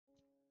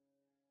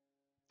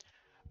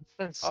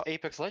Since Oh,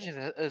 Apex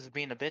Legends is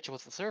being a bitch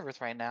with the servers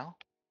right now,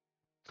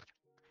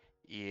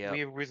 yep.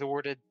 we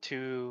resorted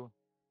to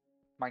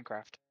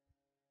Minecraft.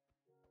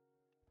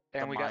 The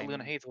And we got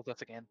Luna mine Hayes with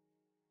us again.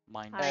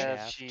 mine Hi. As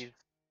shaft. she's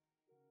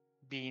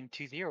being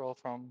 2-0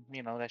 from,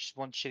 that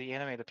one shitty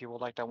anime that people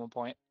liked at one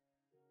point.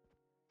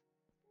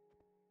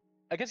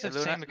 I guess Hey, the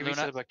Luna, same could be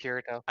said Luna, about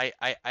Kirito. I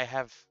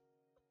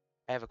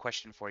have a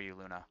question for you,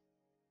 Luna.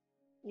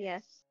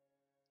 Yes.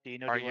 Do you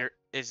know Are do what? your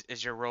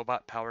is your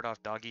robot powered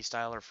off doggy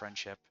style or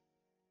friendship?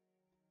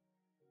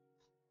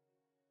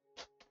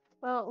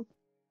 Well,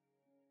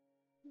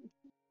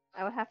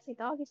 I would have to say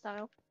doggy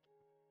style.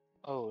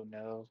 Oh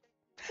no.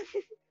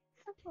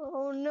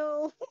 Oh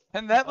no.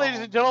 And that, ladies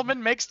Oh, and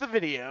gentlemen, makes the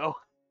video.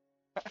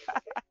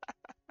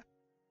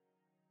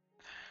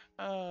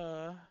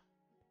 Uh.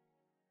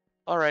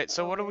 All right.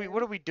 So Oh what man.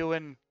 are we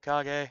doing,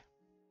 Kage?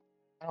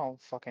 I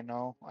don't fucking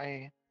know.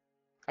 I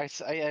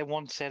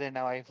once said it,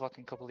 now I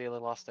fucking completely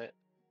lost it.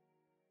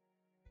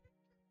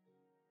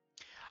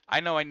 I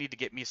know I need to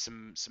get me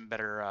some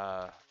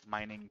better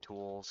mining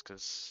tools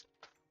because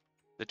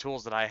the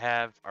tools that I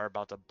have are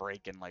about to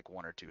break in like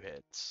 1 or 2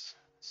 hits.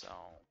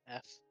 So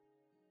F.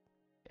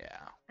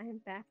 yeah. I'm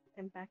back.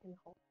 I'm back in the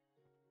hole.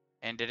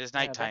 And it is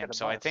Yeah, back at nighttime, the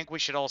so I bus. think we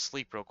should all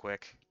sleep real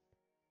quick.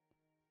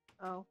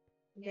 Oh,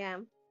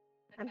 damn.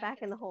 I'm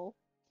back in the hole.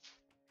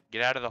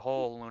 Get out of the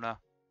hole, Luna.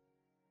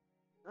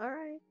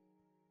 Alright.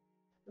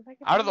 If I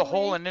can Out of find the a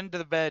hole way. and into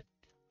the bed.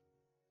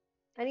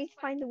 I need to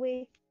find a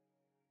way.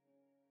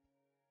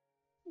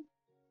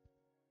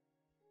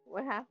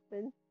 What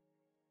happened?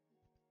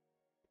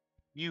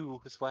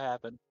 You is what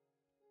happened.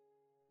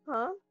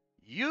 Huh?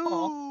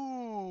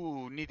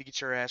 You need to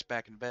get your ass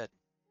back in bed.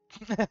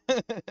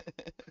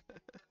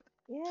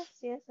 Yes,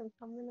 yes, I'm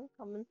coming, I'm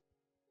coming.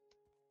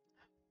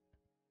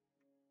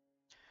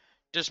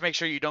 Just make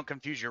sure you don't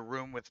confuse your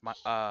room with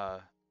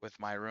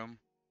my room.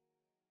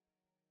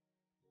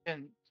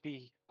 Can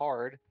be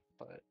hard,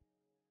 but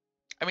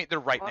I mean, they're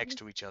right Walked, next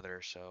to each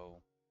other,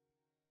 so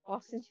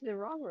walked into the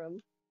wrong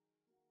room.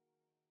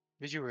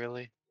 did you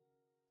really?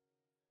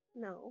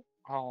 No,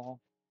 Oh,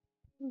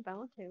 I'm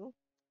bound to.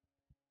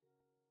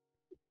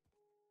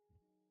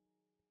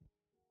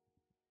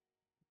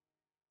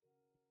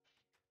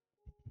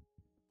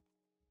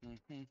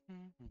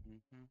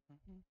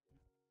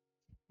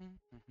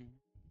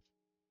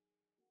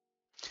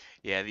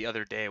 yeah, the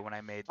other day when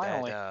I made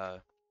finally.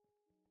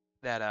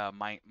 that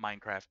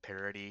Minecraft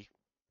parody,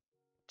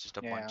 just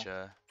a Yeah. bunch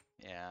of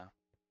yeah.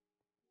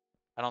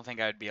 I don't think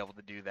I'd be able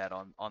to do that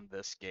on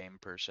this game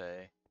per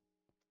se.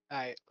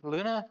 Alright,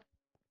 Luna,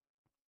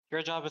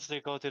 your job is to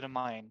go to the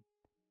mine.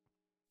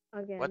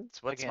 Again.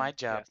 What's Again, my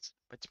job? yes.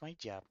 What's my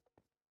job?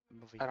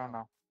 Moving I don't on.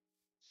 know.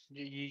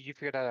 You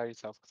figure that out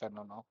yourself, because I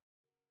don't know.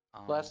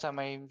 Oh. Last time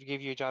I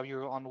gave you a job, you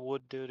were on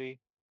wood duty.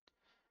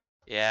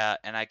 Yeah,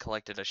 and I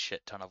collected a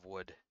shit ton of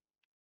wood.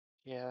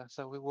 Yeah,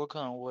 so we worked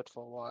on wood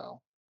for a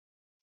while.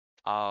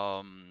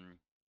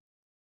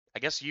 I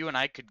guess you and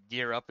I could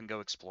gear up and go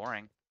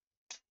exploring.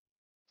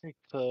 We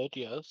could,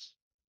 yes.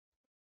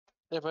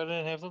 If I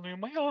didn't have something in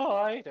my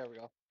eye. There we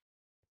go.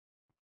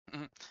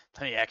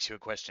 Let me ask you a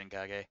question,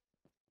 Kage.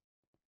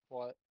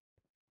 What?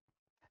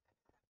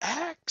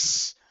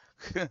 Axe!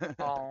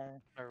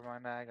 Oh, never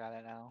mind. I got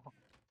it now.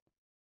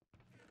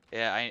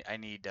 Yeah, I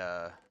need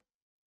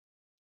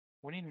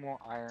We need more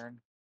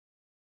iron.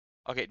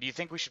 Okay, do you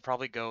think we should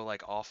probably go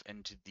like off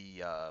into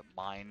the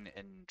mine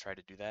and try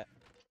to do that?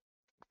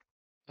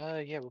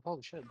 Yeah, we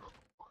probably should.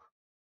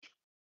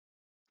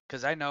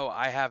 Because I know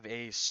I have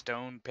a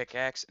stone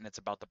pickaxe and it's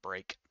about to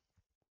break.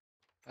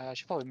 I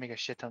should probably make a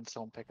shit ton of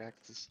stone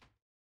pickaxes.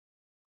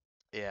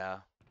 Yeah.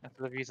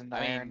 Instead of using the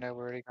I iron mean, that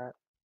we already got.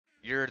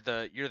 you're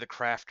the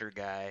crafter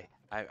guy.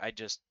 I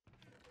just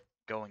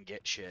go and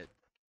get shit.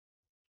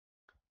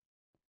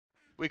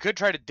 We could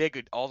try to dig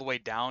it all the way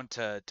down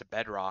to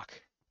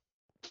bedrock.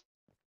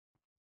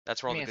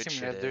 That's where I all the mean, good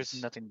assuming shit that there's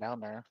is. nothing down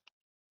there.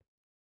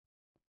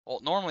 Well,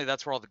 normally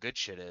that's where all the good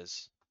shit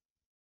is.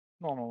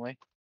 Normally.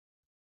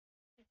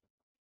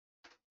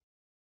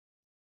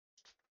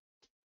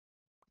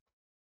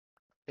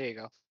 There you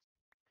go.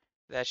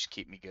 That should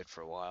keep me good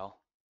for a while.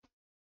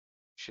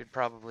 Should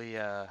probably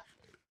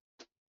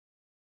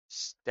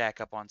stack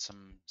up on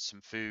some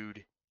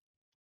food,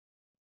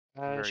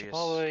 I should various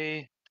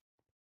probably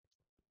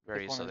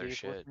take various one of other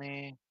these with shit,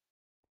 me.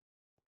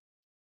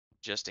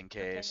 just in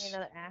Okay, I need case.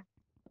 another axe.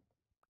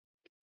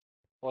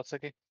 What's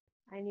okay?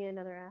 I need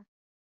another axe.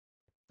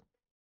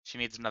 She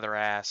needs another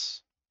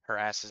ass. Her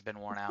ass has been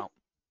worn out.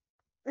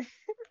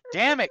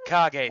 Damn it,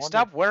 Kage!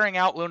 Stop wearing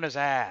out Luna's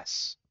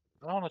ass.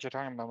 I don't know what you're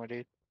talking about, my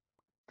dude.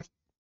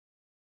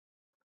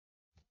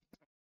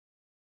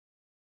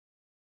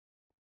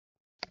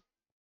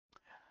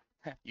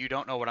 You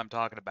don't know what I'm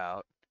talking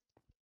about.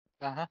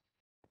 Uh-huh.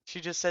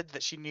 She just said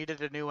that she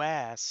needed a new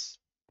ass.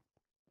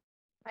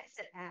 I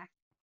said axe.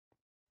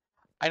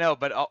 I know,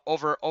 but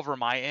over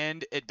my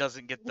end, it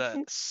doesn't get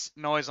the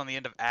noise on the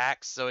end of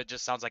axe, so it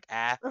just sounds like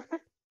ah.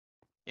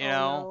 You Oh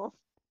know, no.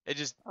 it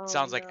just Oh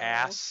sounds like no.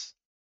 ass.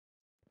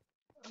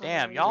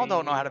 Damn, y'all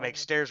don't know how to make We-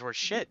 stairs worth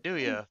shit, do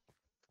you?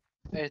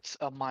 It's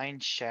a mine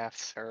shaft,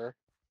 sir.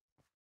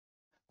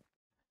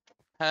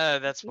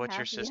 That's what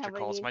your you sister have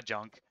calls any? my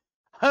junk.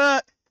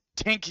 Huh?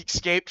 Tink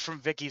escaped from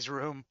Vicky's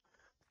room.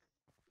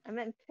 I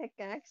meant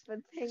pickaxe, but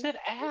You said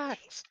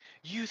axe.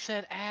 You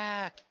said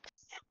axe,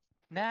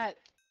 not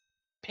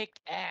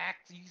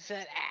pickaxe. You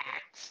said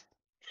axe.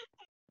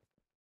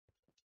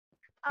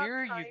 I'm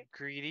Here, you sorry.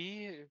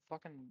 greedy.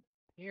 Fucking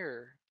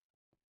here.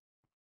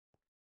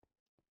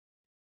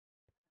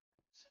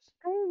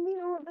 I didn't mean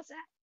all of this.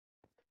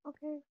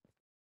 Okay.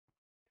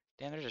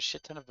 Damn, there's a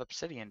shit ton of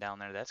obsidian down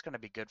there. That's gonna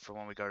be good for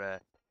when we go to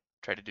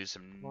try to do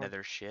some Or-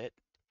 nether shit.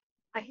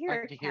 I hear I a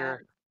can cat.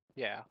 hear.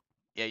 Yeah.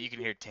 Yeah, you can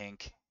hear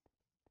Tink.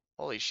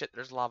 Holy shit,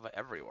 there's lava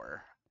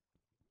everywhere.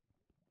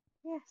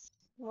 Yes.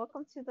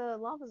 Welcome to the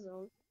lava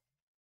zone.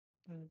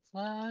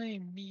 Fly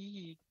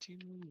me to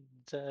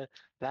the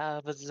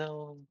lava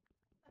zone.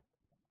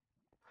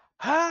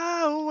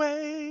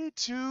 Highway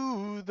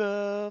to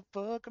the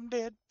fuck I'm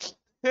dead.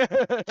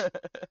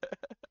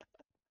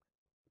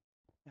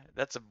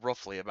 That's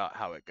roughly about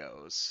how it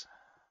goes.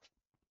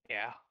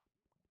 Yeah.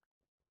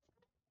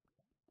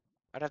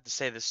 I'd have to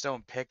say the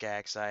stone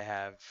pickaxe I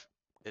have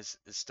is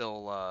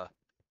still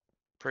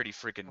pretty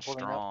freaking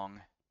Holding up.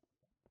 strong.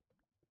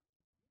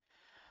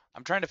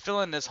 I'm trying to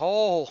fill in this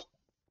hole.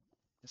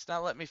 It's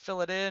not letting me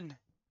fill it in.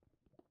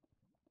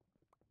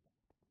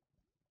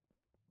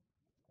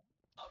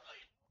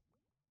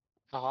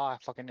 Haha, I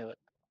fucking knew it.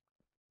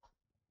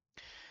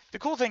 The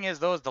cool thing is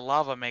though is the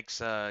lava makes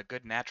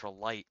good natural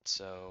light,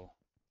 so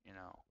you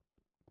know,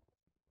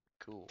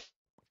 cool.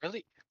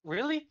 Really?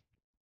 Really?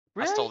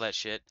 I stole Really? that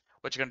shit.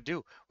 What you gonna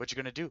do? What you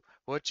gonna do?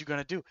 What you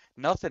gonna do?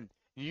 Nothing.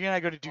 You're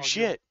not gonna do Oh,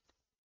 shit.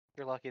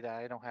 you're lucky that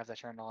I don't have that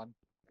turned on.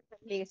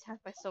 Being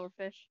attacked by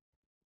silverfish.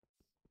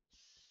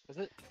 Is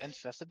it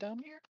infested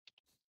down here?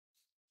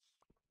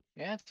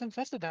 Yeah, it's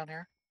infested down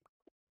here.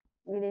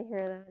 You didn't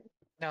hear that.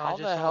 No, I How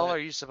just the saw hell it. are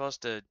you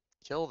supposed to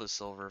kill the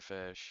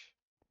silverfish?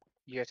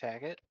 You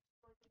attack it.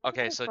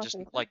 Okay, Don't so just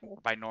fucking like touch me.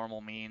 by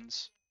normal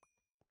means.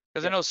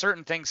 Because I Yep. know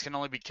certain things can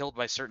only be killed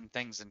by certain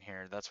things in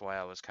here. That's why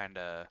I was kind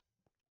of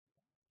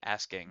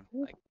asking.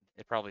 Like,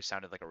 it probably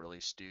sounded like a really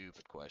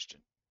stupid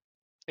question.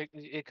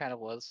 It kind of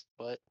was,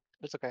 but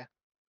it's okay.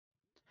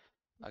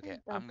 Okay,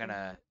 Don't I'm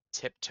gonna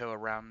tiptoe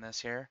around this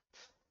here.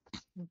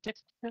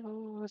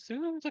 Tiptoe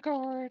through the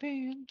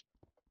garden.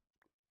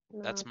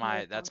 No, That's it's not my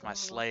a that's my problem.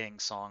 slaying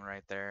song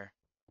right there.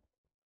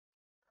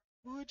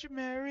 Would you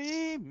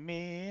marry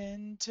me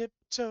and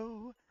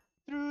tiptoe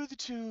through the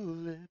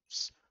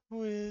tulips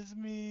with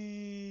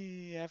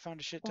me? I found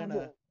a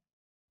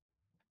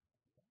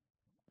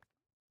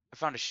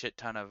shit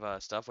ton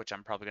of stuff, which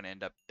I'm probably gonna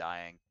end up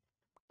dying.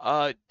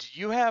 Do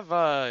you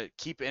have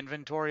keep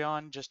inventory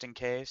on just in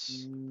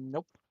case?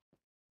 Nope.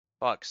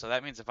 Fuck, so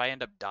that means if I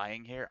end up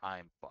dying here,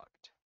 I'm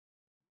fucked.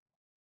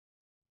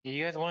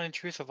 You guys wanted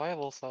true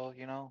survival, so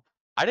you know.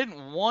 I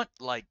didn't want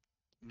like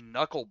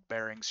knuckle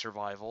bearing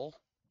survival.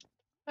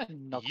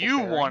 Knuckle You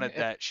bearing. wanted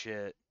that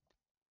shit.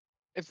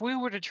 If we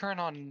were to turn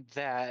on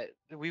that,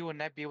 we would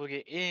not be able to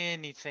get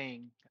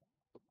anything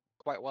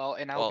quite well,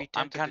 and I would be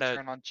Well, tempted to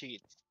turn on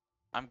cheats.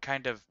 I'm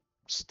kind of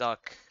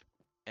stuck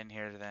in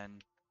here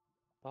then.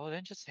 Well,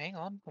 then just hang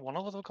on. One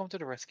of us will come to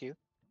the rescue.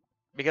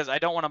 Because I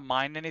don't want to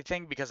mine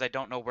anything because I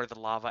don't know where the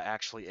lava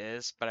actually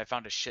is, but I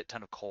found a shit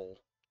ton of coal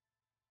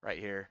right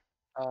here.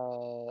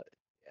 Yeah,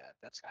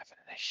 that's kind of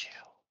an issue.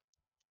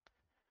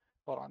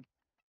 Hold on.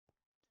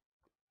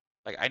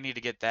 Like I need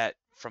to get that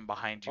from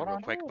behind you Hold real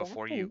on. quick Oh,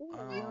 before I can you. do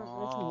it.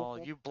 Oh,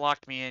 you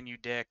blocked me in, you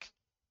dick.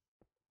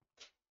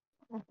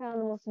 I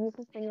found the most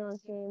useless thing on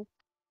this game.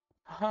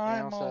 Yeah,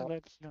 I'm what's all up?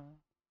 that done.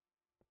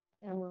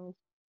 Emerald.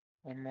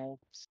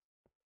 Emeralds.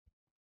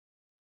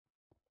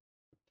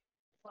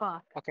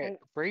 Fuck. Okay,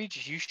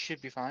 Rage, you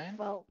should be fine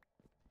Well,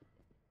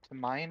 to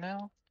mine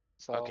now.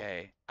 So,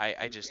 Okay,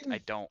 I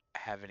don't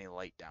have any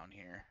light down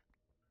here.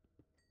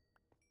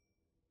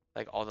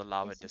 Like all the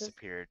lava yes, this.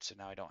 disappeared, so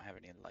now I don't have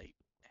any light.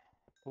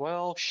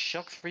 well,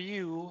 shucks for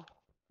you.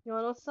 You know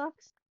what else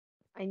sucks?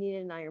 I need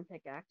an iron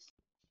pickaxe.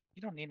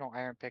 You don't need no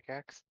iron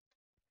pickaxe.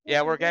 Yes, Yeah,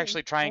 I we're do.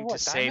 actually trying to what,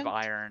 save diamond?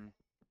 iron.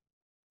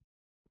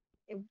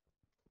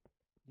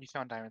 You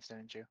found diamonds,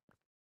 didn't you?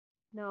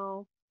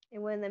 No, it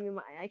wouldn't let me.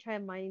 I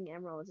tried mining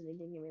emeralds and it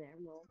didn't give me an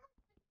emerald.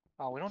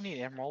 Oh, we don't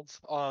need emeralds.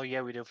 Oh,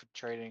 yeah, we do for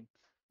trading.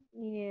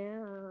 Yeah,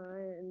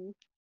 and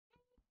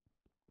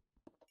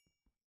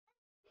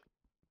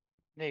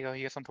There you go.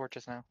 You got some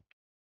torches now.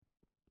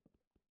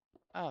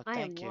 Oh, I am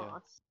thank you.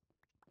 lost.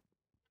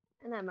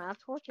 And I'm out of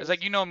torches. It's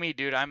like you know me,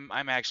 dude. I'm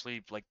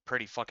actually like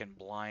pretty fucking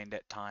blind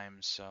at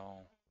times,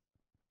 so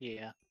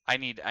Yeah. I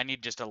need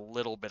just a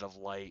little bit of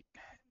light.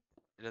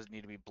 It doesn't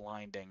need to be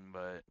blinding,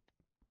 but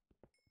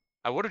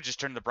I would have just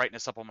turned the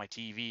brightness up on my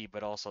TV,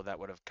 but also that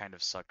would have kind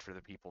of sucked for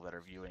the people that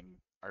are viewing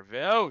our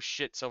oh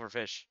shit,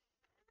 silverfish.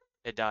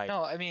 It died.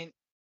 No, I mean,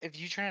 if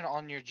you turn it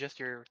on just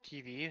your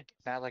TV,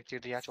 not like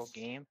the actual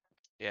game,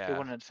 it Yeah.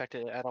 wouldn't affect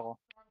it at all.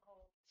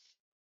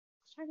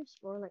 Let's try to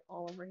explore like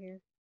all over here.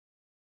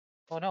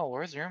 Oh no,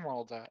 where's your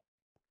emeralds at?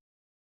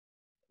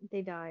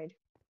 They died.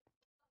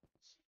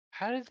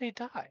 How did they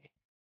die?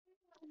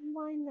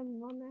 Mine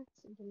them on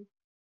accident.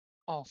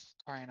 Oh,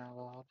 crying out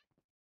loud.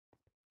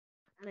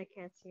 And I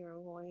can't see where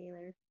I'm going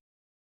either.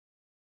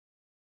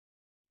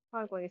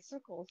 Probably going in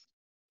circles.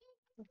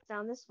 It's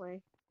down this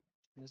way.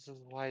 This is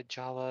why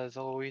Java is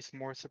always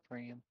more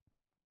supreme.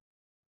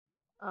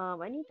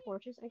 I need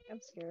torches. I'm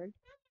scared.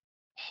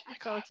 Oh I my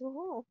fell god. into a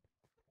hole.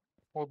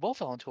 We both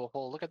fell into a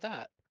hole. Look at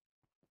that.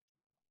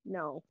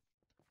 No.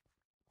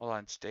 Hold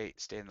on, stay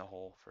in the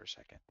hole for a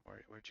second.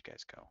 Where'd you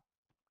guys go?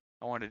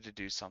 I wanted to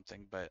do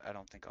something, but I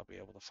don't think I'll be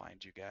able to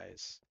find you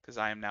guys because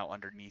I am now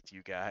underneath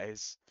you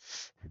guys.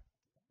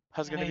 I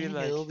was gonna be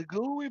like, how's it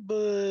going,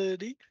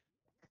 buddy?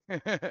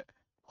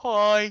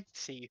 hi,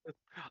 See you.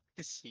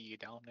 See you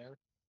down there.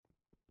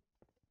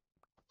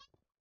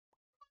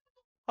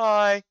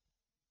 hi.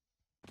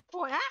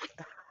 Oh,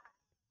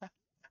 ah!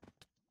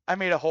 I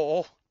made a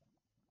hole.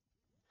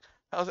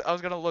 I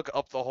was gonna look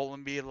up the hole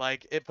and be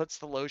like, it puts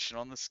the lotion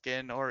on the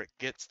skin or it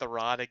gets the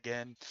rod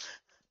again.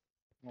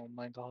 Oh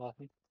my god.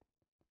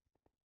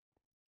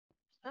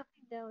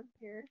 Nothing down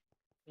here.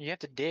 You have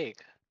to dig.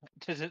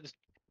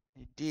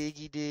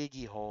 Diggy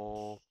diggy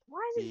hole.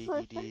 Why is it so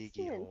Diggy diggy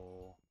infested?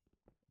 hole.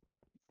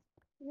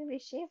 It'd be a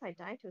shame if I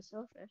died to a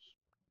silverfish.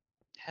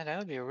 Yeah, that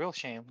would be a real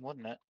shame,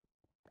 wouldn't it?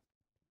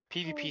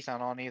 PvP's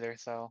not on either,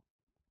 so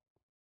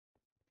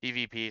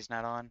PvP's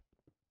not on.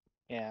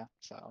 yeah,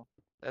 so.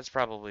 That's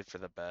probably for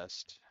the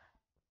best.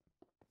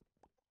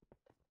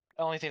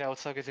 The only thing that would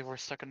suck is if we're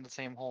stuck in the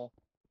same hole.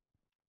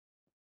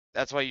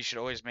 That's why you should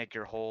always make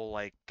your hole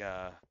like,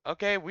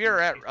 okay, we are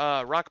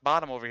at rock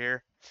bottom over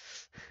here.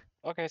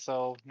 Okay,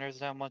 so there's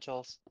not much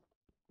else.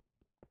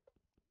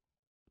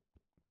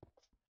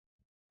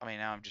 I mean,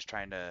 now I'm just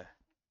trying to.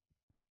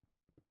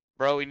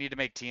 Bro, we need to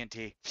make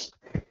TNT.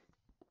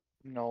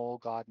 No,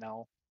 god,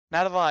 no.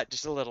 Not a lot,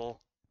 just a little.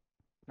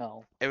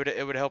 No.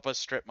 It would help us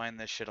strip mine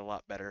this shit a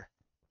lot better.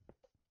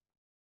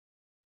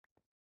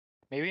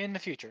 Maybe in the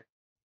future.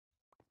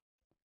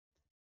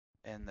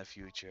 In the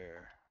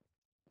future.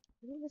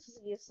 I think this is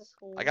a useless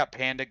hole. I got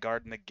Panda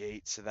guarding the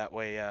gate so that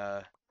way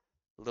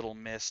Little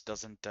Miss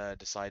doesn't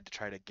decide to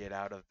try to get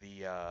out of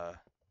the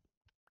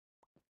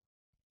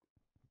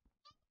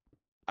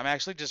I'm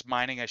actually just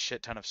mining a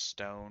shit ton of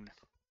stone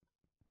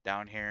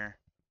down here.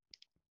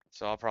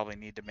 So I'll probably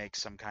need to make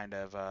some kind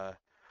of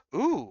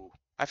ooh,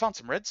 I found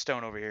some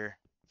redstone over here.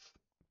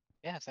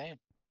 Yeah, same.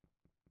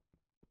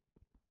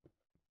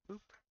 Boop.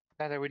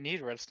 Not that we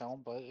need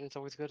redstone, but it's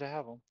always good to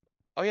have them.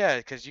 Oh yeah,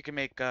 because you can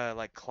make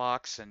like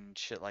clocks and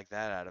shit like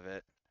that out of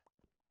it.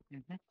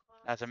 Mm-hmm.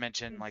 Not to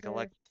mention like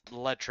Okay.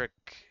 electric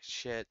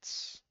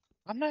shits.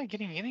 I'm not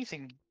getting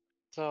anything,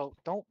 so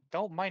don't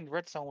mind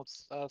redstone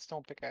with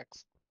stone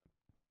pickaxe.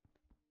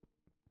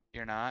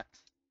 You're not?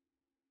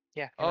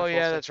 Yeah, you're Oh not yeah,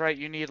 supposed to. that's right.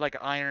 You need like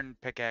iron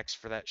pickaxe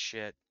for that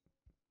shit.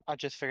 I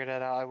just figured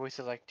that out. I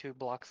wasted like 2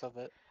 blocks of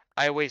it.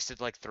 I wasted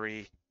like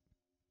 3.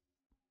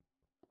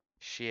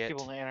 Shit.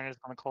 People on the internet is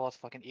gonna call us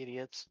fucking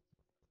idiots.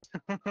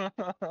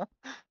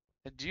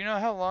 Do you know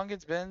how long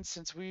it's been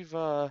since we've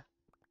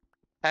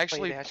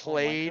actually actual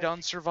played Minecraft?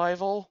 on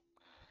survival?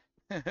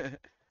 It's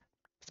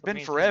For been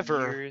me, it's been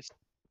forever. years.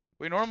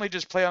 We normally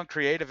just play on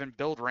creative and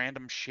build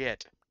random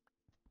shit.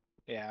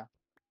 Yeah.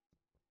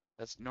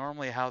 That's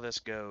normally how this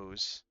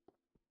goes.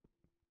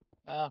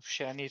 Oh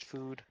shit, I need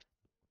food.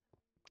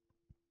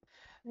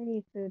 I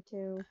need food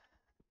too.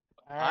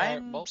 Alright,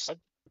 I'm well,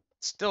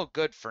 still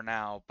good for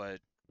now, but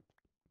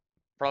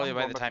probably I'm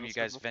by going the back to time the you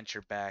guys server.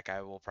 venture back,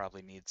 I will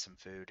probably need some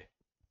food.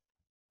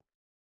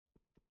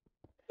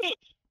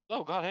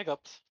 Oh god,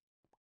 hiccups.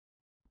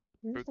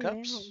 Where's Fruit the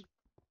cups? man?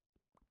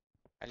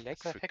 I I like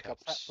said fruit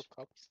hiccups, not cups. fruit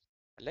cups.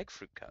 I like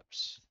fruit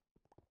cups.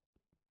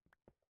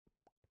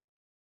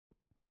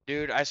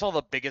 Dude, I saw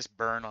the biggest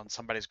burn on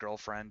somebody's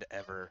girlfriend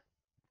ever.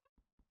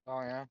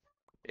 Oh yeah.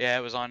 Yeah,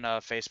 it was on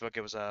Facebook.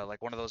 It was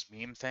like one of those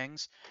meme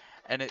things.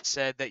 And it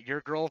said that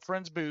your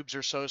girlfriend's boobs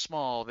are so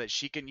small that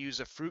she can use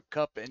a fruit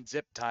cup and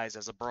zip ties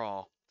as a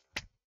bra.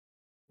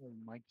 Oh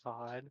my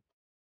god.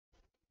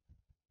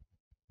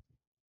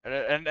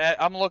 And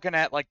I'm looking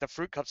at like the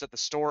fruit cups at the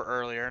store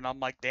earlier, and I'm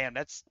like, damn,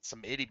 that's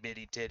some itty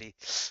bitty titty.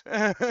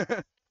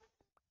 That's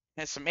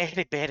some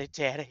itty bitty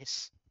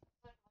titties.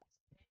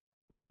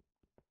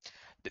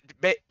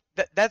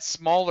 That's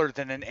smaller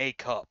than an A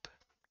cup.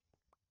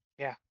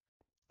 Yeah.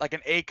 Like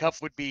an A cup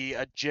would be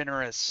a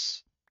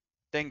generous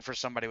thing for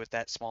somebody with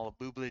that small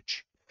a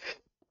booblage.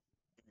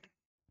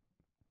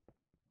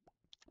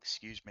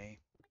 Excuse me.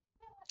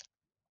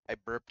 I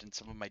burped and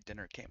some of my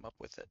dinner came up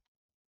with it.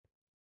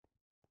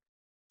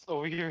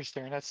 So you're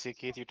staring at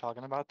Suki as you're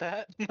talking about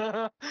that?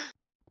 Oh,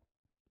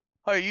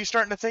 are you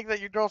starting to think that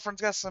your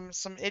girlfriend's got some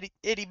itty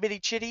bitty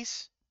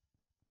chitties?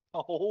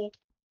 Oh.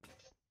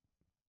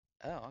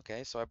 Oh,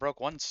 okay. So I broke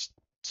one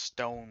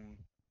stone.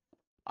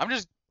 I'm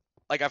just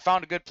like I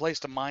found a good place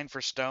to mine for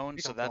stone,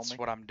 Please so don't kill that's me.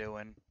 what I'm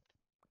doing.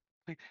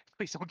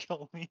 Please don't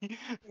kill me.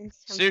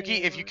 It's Suki,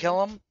 tempting if you me.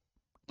 kill him,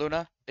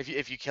 Luna, if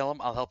you kill him,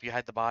 I'll help you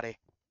hide the body.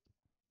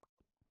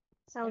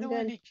 I Sounds don't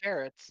want good. to eat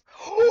carrots.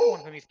 You're the one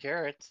who needs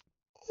carrots.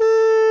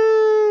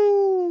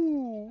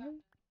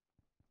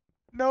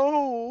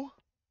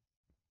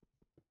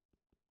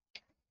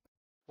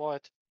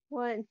 What?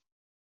 What?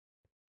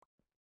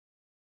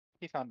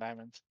 He found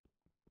diamonds.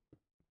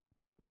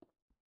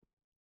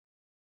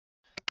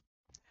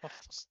 Oh,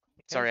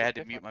 Sorry, I Kage's had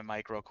to different. mute my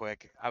mic real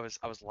quick. I was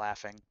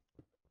laughing.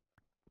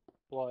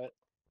 What?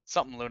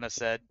 Something Luna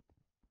said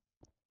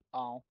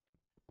Oh.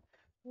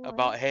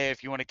 about, What? hey,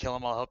 if you want to kill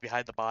him, I'll help you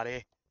hide the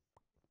body.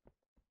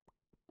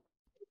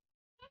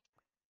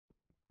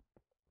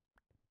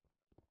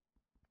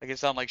 Like it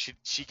sounded like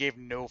she gave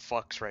no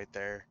fucks right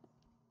there.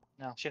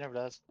 No, she never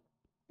does.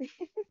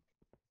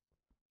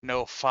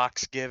 No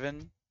fucks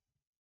given.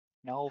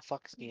 No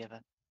fucks given.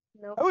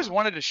 No. I always fuck.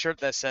 wanted a shirt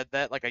that said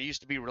that. Like I used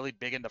to be really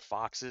big into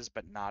foxes,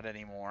 but not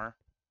anymore.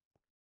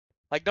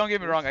 Like don't get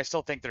me wrong, I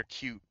still think they're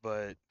cute,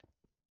 but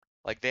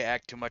like they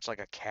act too much like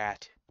a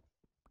cat.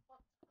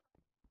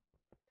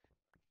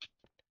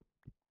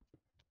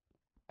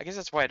 I guess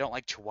that's why I don't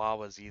like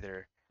chihuahuas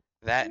either.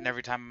 That and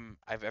every time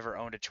I've ever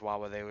owned a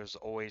chihuahua, they was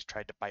always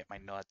tried to bite my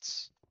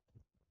nuts.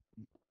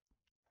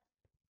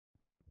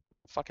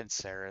 Fucking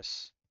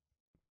Saris.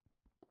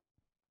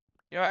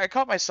 You know, I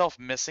caught myself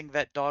missing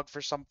that dog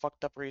for some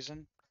fucked up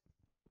reason.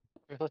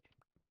 Really?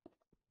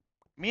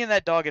 Me and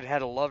that dog had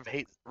had a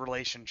love-hate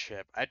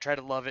relationship. I'd try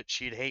to love it,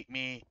 she'd hate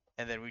me,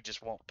 and then we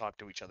just won't talk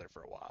to each other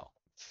for a while.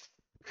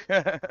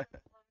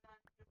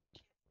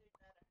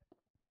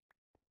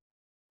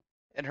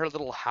 And her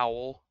little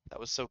howl, that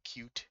was so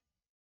cute.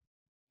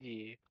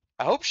 Yeah.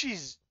 I hope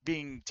she's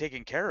being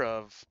taken care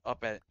of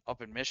up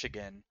in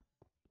Michigan.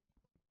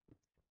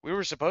 We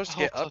were supposed I to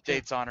get hope so too.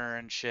 updates on her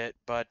and shit,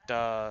 but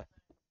the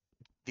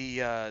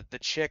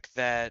chick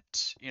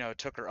that, you know,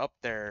 took her up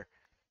there,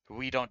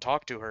 we don't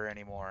talk to her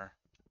anymore.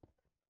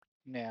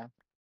 Yeah.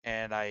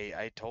 And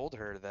I told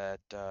her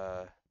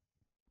that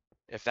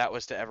if that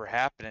was to ever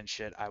happen and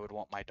shit, I would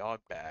want my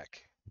dog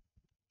back.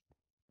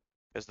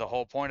 Because the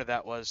whole point of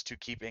that was to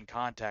keep in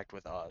contact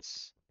with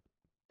us.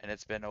 And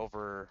it's been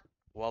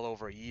well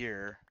over a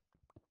year.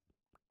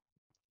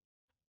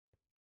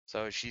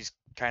 So she's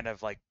kind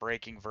of like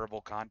breaking verbal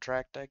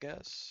contract, I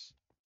guess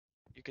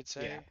you could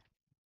say. Yeah.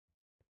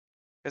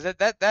 Because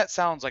that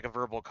sounds like a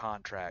verbal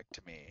contract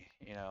to me,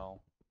 you know.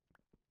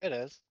 It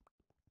is.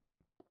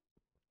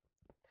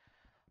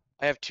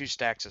 I have 2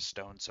 stacks of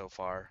stone so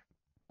far.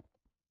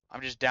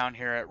 I'm just down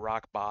here at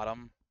rock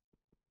bottom.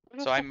 Who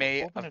the So I fuck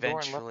may opened the door and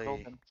left it eventually.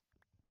 open?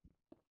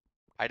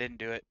 I didn't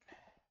do it.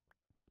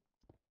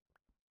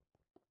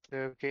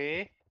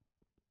 Okay. It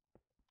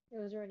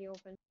was already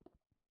open.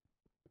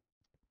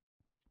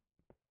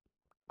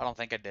 I don't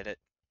think I did it.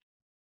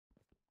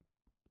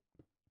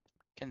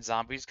 Can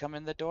zombies come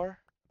in the door?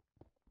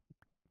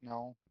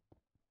 No.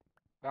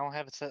 I don't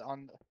have it set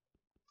on.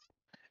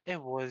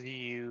 It was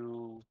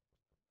you.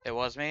 It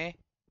was me?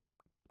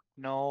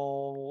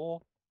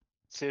 No.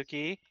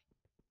 Suki.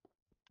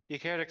 You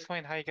care to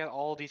explain how you got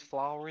all these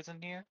flowers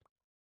in here?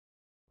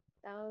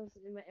 That was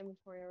in my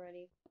inventory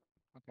already.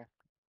 Okay.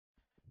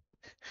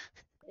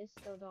 It's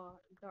still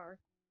dark.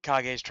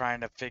 Kage's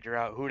trying to figure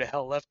out who the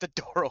hell left the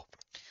door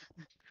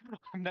open.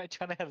 I'm not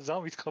trying to have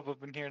zombies come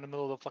up in here in the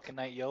middle of the fucking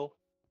night, yo.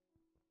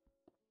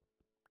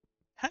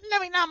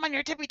 Let me nom on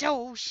your tippy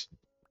toes.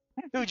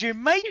 Those are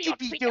my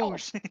tippy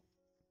toes.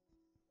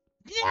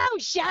 No,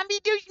 zombie,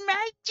 those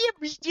my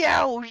tippy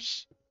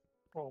toes.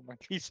 Oh my,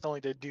 he's only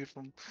the dude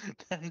from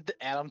the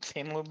Adam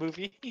Sandler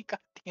movie.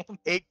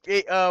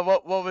 Goddamn.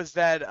 What was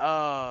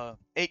that?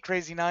 8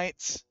 Crazy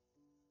Nights?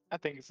 I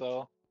think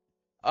so.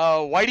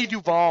 Whitey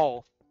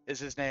Duvall is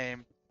his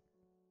name.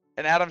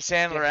 And Adam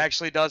Sandler Yeah.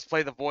 actually does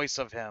play the voice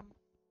of him.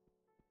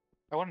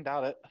 I wouldn't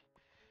doubt it.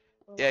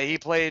 Yeah, he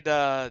played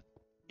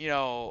you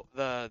know,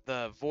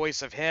 the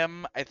voice of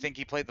him. I think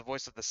he played the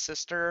voice of the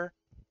sister.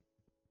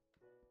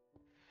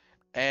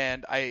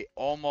 And I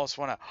almost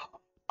wanna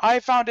I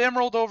found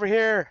emerald over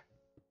here.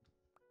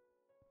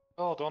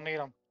 Oh, don't need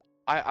him.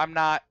 I'm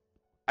not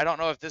I don't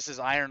know if this is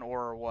iron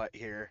ore or what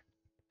here.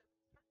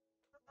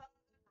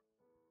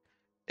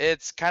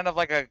 It's kind of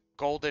like a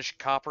goldish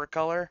copper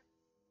color.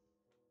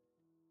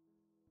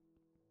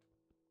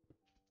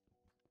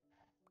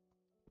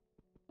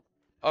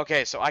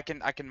 Okay, so I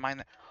can mine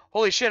that.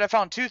 Holy shit, I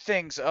found 2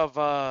 things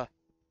of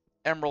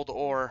emerald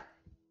ore.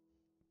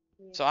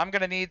 So I'm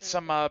gonna need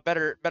some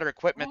better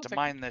equipment to second.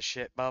 mine this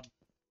shit, bub.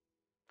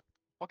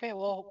 Okay,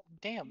 well,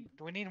 damn.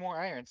 We need more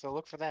iron, so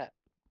look for that.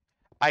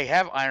 I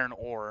have iron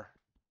ore.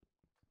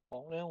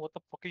 Well, then what the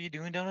fuck are you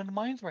doing down in the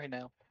mines right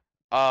now?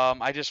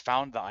 I just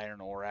found the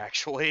iron ore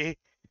actually.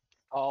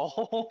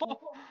 Oh,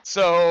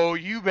 So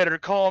you better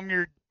calm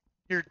your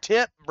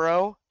tip,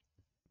 bro.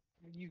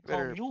 you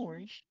Better- call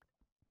yours.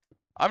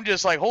 I'm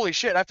just like, holy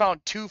shit, I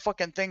found 2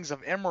 fucking things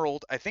of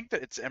emerald. I think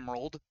that it's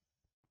emerald.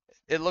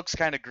 It looks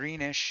kind of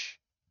greenish.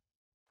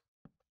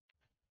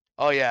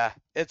 Oh yeah,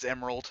 it's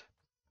emerald.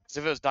 'Cause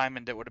if it was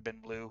diamond, it would have been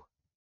blue.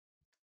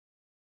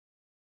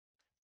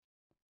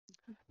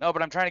 No,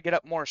 but I'm trying to get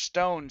up more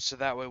stone so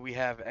that way we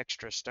have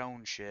extra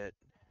stone shit.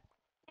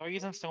 Or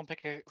using stone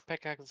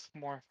pickaxe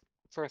more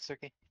first,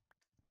 Suki.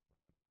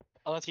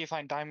 Unless you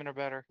find diamond or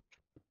better.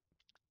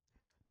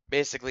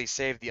 Basically,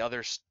 save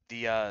the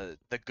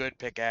good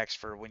pickaxe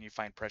for when you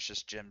find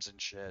precious gems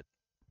and shit.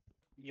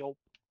 Yup.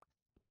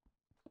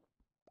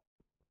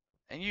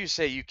 And you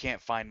say you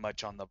can't find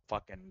much on the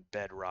fucking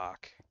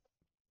bedrock.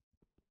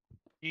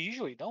 You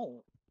usually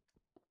don't.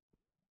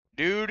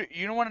 Dude,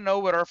 you don't want to know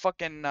what our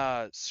fucking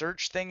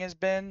search thing has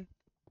been?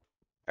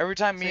 Every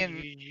time me So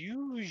and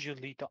you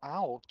usually don't.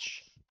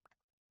 Ouch.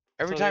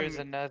 every So there's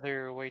time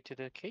another way to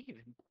the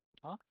cave,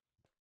 huh?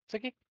 It's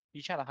okay.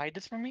 You trying to hide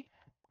this from me?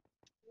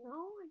 No,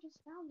 I just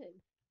found it.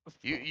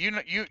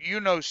 you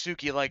know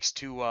Suki likes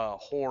to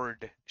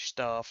hoard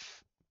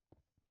stuff.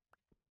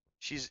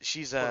 She's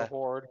For the a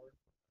horde.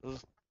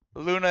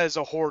 Luna is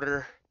a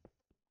hoarder.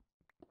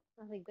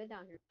 Nothing good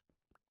down here.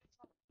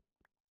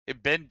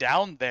 It been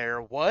down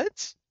there.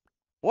 What?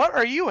 What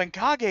are you and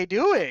Kage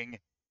doing?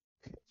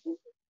 We're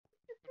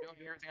doing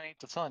everything underneath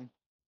the sun.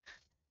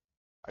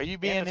 Are you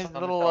And being the his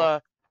sun little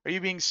himself. are you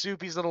being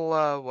Soupy's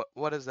little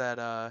what is that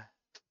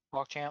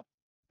Walk champ.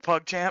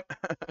 pug champ?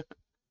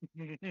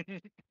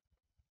 Wait,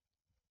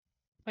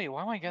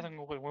 why am I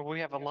getting wood when we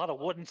have a lot of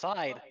wood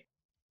inside?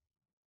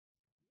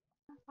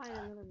 I'll find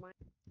another mine.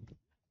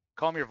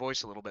 Calm your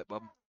voice a little bit,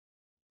 bub.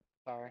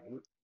 Sorry.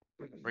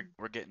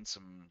 We're getting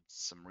some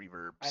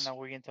reverbs. I know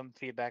we're getting some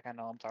feedback. I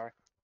know. I'm sorry.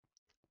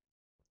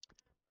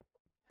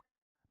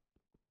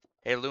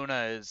 Hey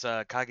Luna, is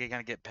Kage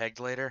gonna get pegged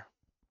later?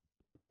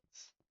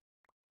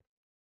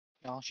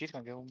 No, she's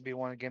gonna be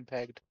one again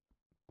pegged.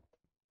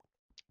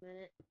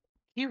 Minute.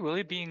 Can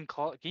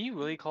you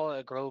really call it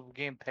a girl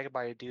getting pegged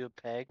by a dude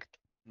peg?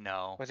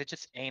 No. Or is it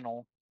just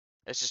anal?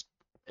 It's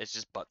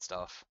just butt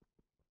stuff.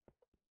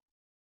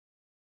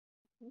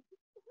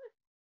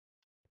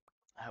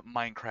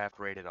 Minecraft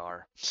rated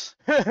R.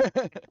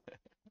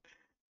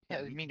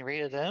 Yeah, you mean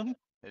rated M?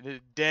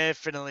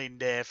 Definitely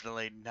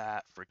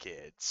not for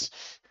kids.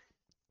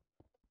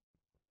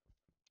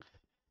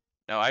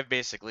 No, I've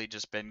basically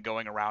just been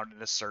going around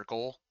in a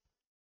circle.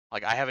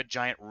 Like I have a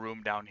giant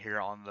room down here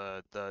on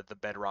the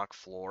bedrock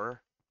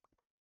floor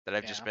that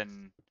I've just Yeah.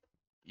 been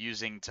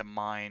using to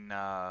mine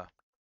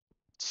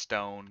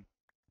stone.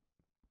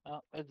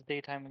 Oh, it's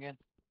daytime again.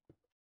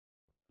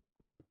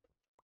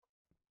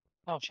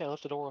 Oh shit, I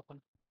left the door open.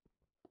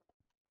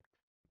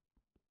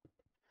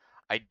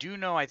 I do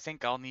know I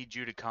think I'll need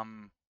you to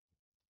come.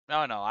 No,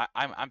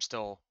 I'm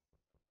still.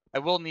 I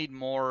will need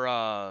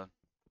more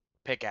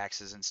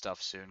pickaxes and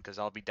stuff soon because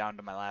I'll be down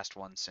to my last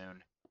one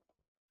soon.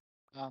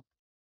 Oh.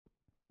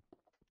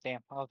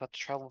 Damn, I was about to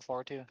travel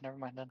far too. Never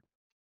mind then.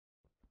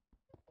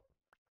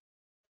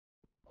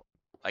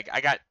 Like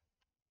I got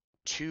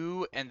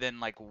two and then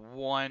like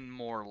one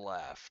more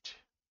left.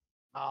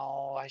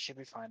 Oh, I should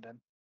be fine then.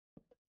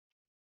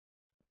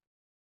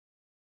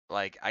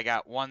 Like I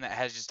got one that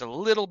has just a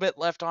little bit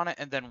left on it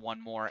and then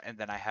one more and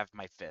then I have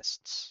my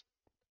fists.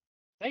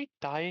 Did I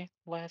die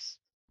last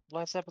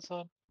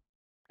episode?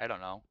 I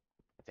don't know.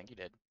 I think you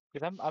did.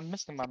 Because I'm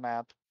missing my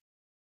map.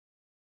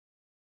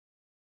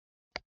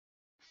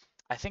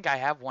 I think I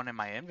have one in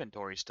my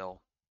inventory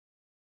still.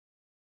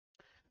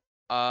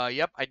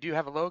 Yep, I do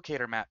have a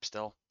locator map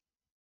still.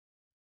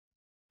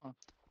 Huh.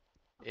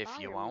 If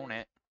you own Fireman.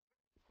 it.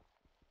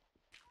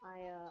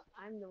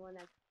 I'm the one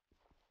that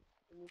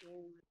you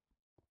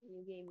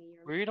gave me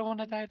your. Were you the one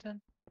that died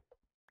then?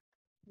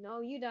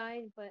 No, you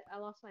died, but I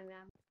lost my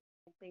map.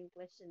 I think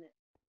glitched in it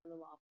on the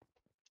wall.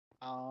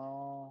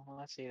 Oh,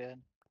 I see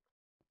then.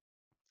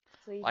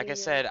 So you Like I gave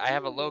me said, I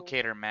have a ooh.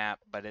 locator map,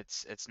 but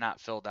it's not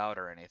filled out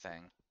or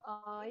anything. You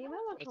might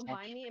want to It's come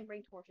not- find me and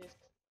bring torches.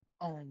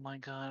 Oh my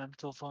god, I'm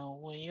so far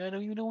away. I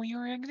don't even know where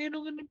you're at. 'Cause I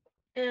don't gonna.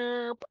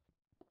 Erp.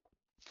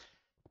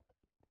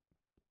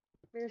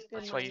 There's good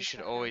That's why you mines should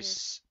down here.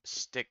 always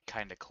stick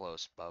kind of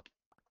close, bub.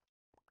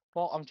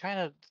 Well, I'm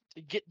trying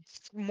to get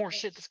more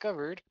shit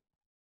discovered.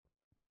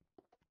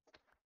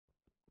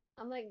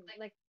 I'm like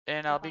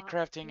And I'll be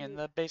crafting you- in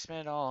the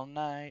basement all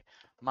night.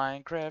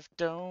 Minecraft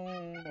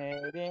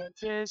donate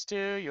inches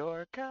to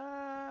your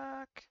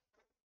cock.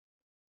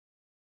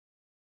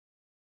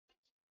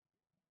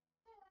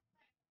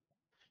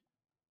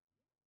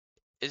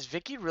 Is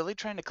Vicky really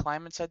trying to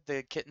climb inside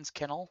the kitten's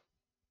kennel?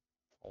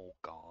 Oh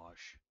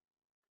gosh.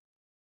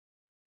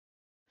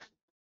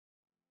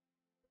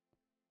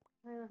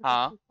 I don't know if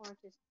Huh? it's too far,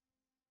 just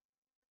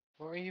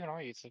Where even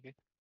are you, Suki?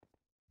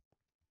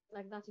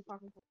 like not too far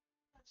from.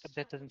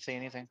 That doesn't say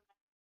anything.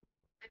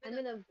 I'm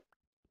in a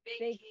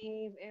big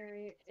cave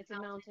area. It's a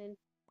mountain.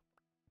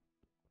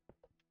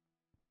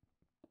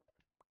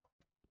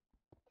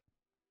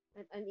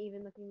 An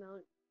uneven looking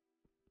mountain.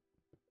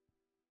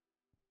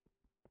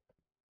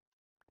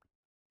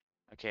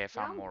 Okay, I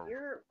found more.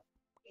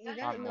 You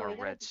gotta Found know. more You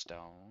gotta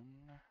redstone.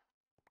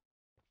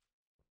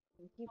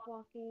 keep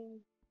walking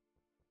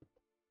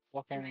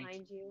Walking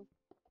behind you.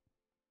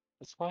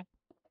 this way?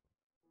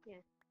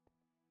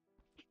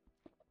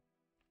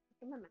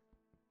 Come on,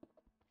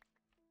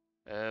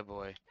 Oh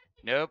boy.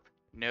 Nope.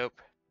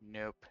 Nope.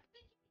 Nope.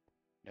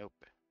 Nope.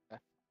 Eh.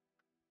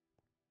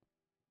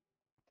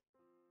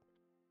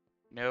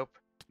 Nope.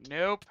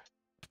 Nope.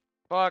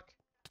 Fuck.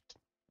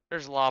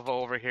 There's lava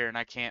over here, and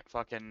I can't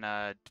fucking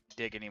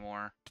dig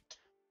anymore.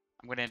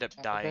 I'm gonna end up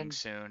Well, dying then-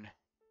 soon.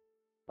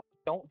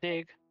 Don't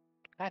dig.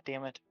 God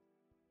damn it.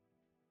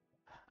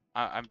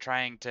 I'm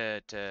trying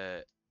to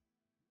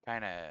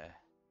kind of.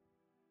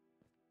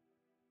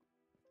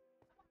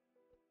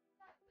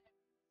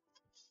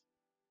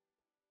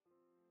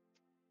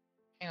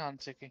 Hang on,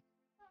 Suki.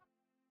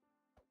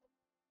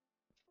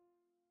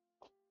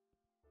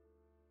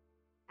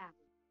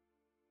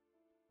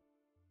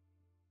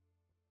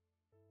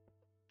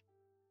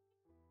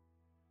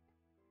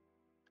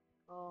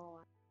 Oh,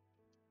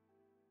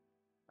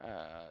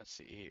 Let's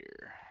see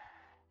here.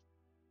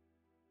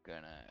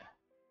 Gonna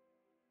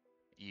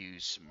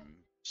use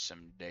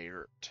some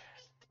dirt.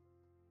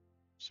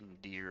 Some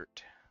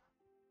dirt.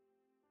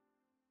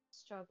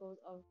 struggles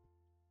of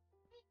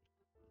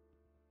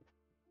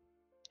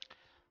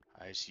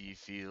I see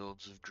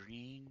fields of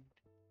green.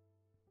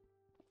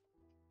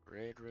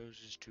 Red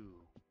roses too.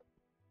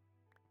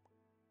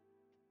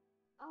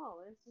 oh,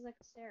 this is like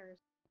stairs.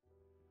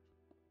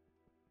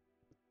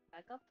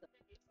 Back up though.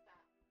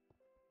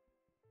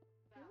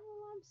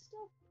 Oh, I'm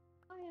stuck.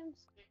 I am.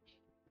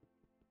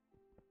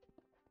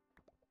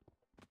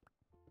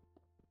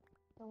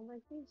 Don't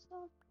make me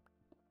stuck.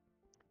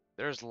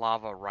 There's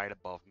lava right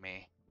above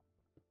me.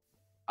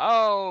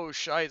 Oh,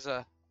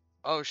 Shiza.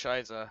 Oh,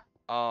 Shiza.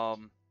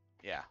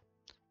 Yeah.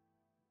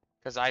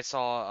 Because I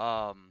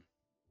saw,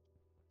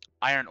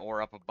 iron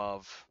ore up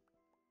above.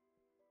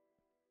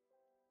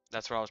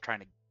 That's what I was trying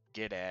to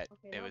get at.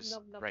 Okay, It nope, was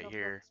nope, nope, right nope,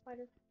 here. nope,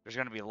 spider. There's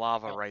gonna be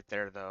lava Oh. right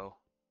there, though.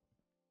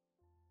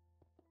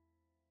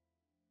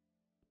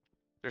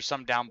 There's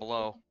some down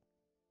below.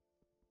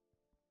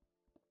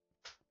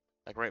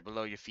 Like right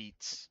below your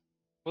feet.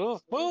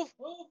 Move, move!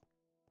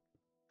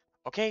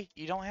 Okay,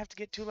 you don't have to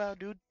get too loud,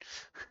 dude.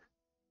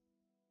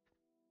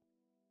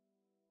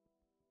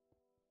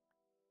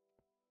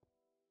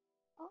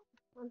 Oh,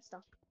 I'm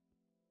stuck.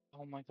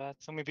 Oh my god,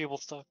 so many people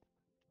stuck.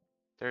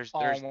 There's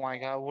Oh my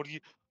god, what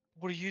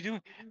are you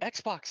doing?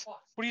 Xbox,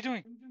 what are you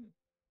doing?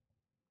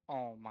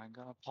 Oh my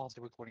god, pause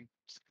the recording.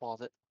 Just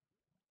pause it.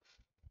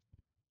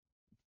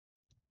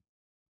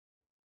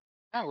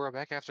 Now we're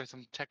back after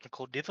some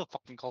technical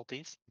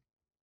difficulties.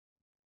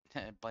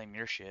 blame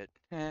your shit.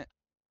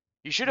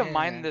 You should have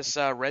mined Yeah. this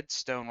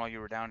redstone while you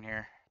were down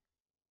here.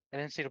 I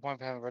didn't see the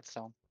point of having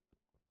redstone.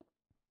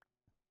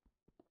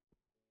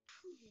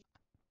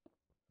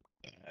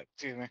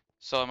 Excuse me.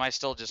 So am I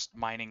still just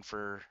mining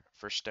for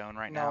stone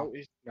right now?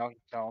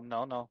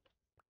 No, no.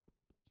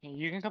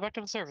 You can come back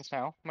to the surface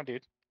now, my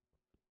dude.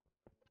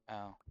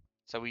 Oh.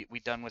 So we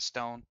done with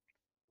stone?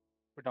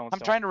 We're done with I'm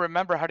stone. trying to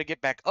remember how to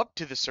get back up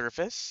to the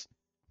surface.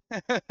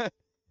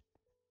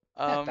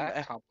 Not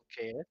that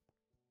complicated.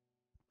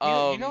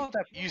 you know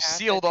that path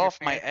sealed that your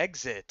off my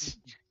parents- exit.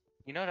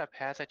 You know that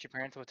path that your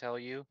parents would tell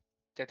you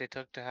that they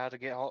took to how to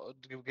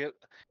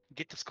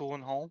get to school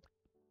and home?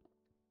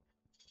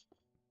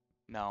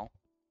 No.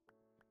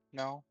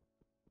 No.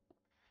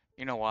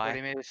 You know Where why?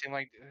 they made it seem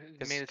like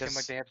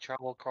they had to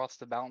travel across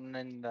the mountain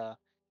and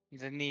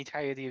the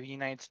entirety of the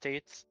United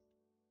States.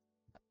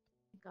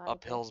 Gotta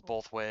Up go hills home.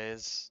 both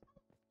ways.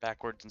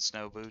 Backwards in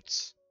snow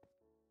boots.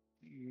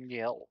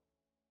 Yep.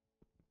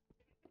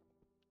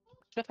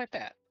 Just like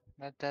that.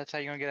 That's how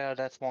you're gonna get out of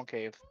that small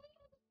cave.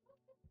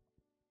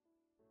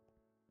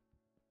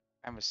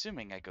 I'm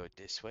assuming I go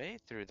this way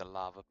through the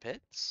lava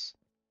pits.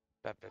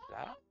 Blah blah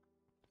blah.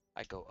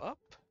 I go up.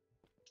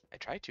 I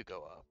try to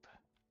go up.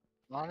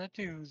 On a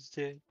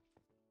Tuesday.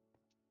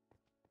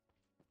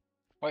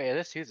 Oh yeah,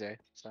 this Tuesday,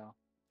 so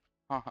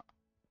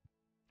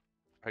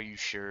Are you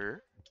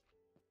sure?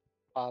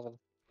 positive.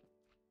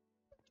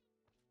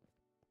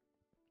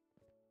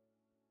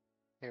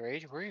 Hey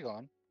Rage, where are you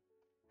going?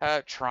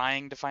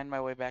 Trying to find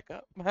my way back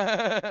up.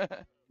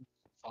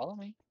 Follow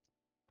me.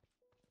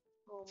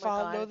 Oh my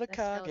Follow god, the that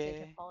skeleton Kage.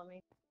 kept following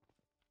me.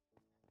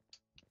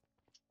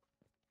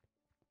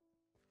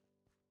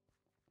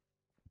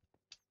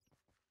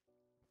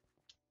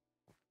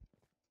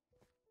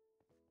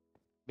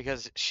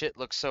 Because shit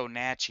looks so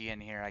natchy in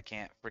here, I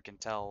can't freaking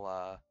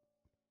tell,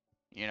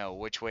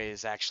 which way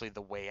is actually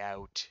the way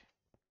out.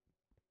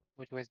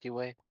 Which way's the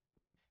way?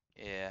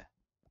 Yeah.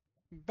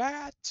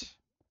 Bat!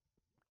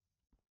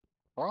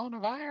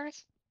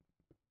 Coronavirus?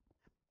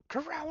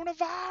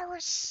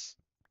 Coronavirus!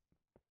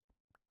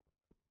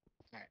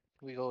 Alright,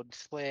 we go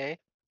this way.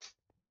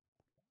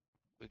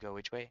 We go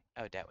which way?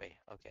 Oh, that way.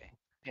 Okay.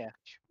 Yeah.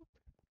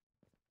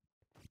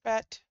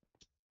 Bat!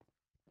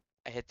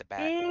 I hit the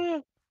bat.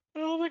 I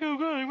don't think I'm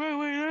going my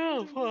way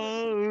now,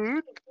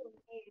 fuck.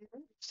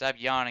 Stop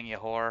yawning, you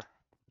whore.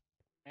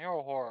 You're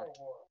a whore.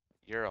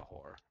 You're a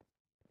whore.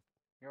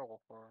 You're a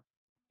whore.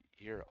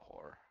 You're a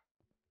whore.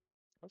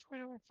 Which way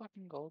do I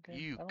fucking go again?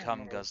 You I don't cum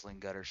remember. guzzling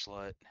gutter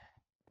slut.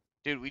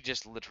 Dude, we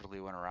just literally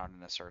went around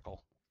in a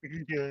circle.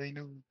 Yeah, I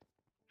know.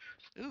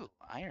 Ooh,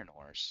 iron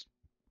ores.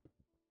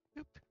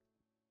 Oop.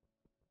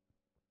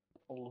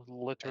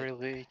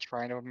 Literally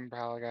trying to remember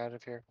how I got out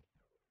of here.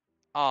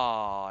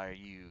 Are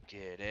you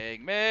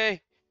kidding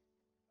me?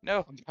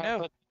 No, I'm trying no,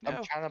 to put, no,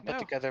 I'm trying to put no,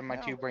 together my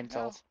no, two brain no,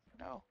 cells.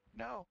 No,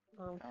 no,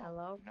 no,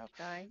 Hello, no,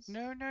 guys.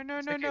 no, no, no,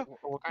 It's no, okay. no,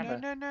 We're kind no,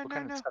 of no, no, we're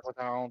no, kind of no, stuck with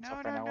our own no, stuff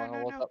no, right now. no,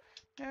 no, What's no, up?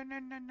 no, no,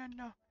 no, no,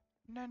 no,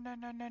 no, no,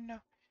 no, no, no,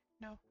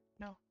 no,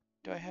 no.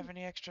 Do I have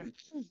any extra?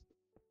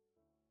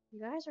 You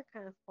guys are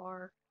kind of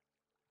far.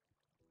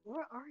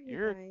 Where are you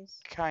You're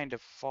guys? kind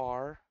of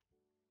far.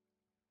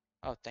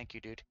 Oh, thank you,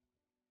 dude.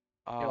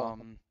 You're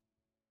welcome. Um,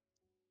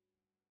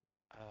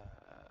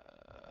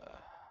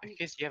 In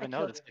case you I haven't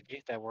killed. noticed,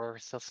 Vicky, that we're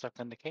still stuck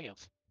in the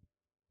cave.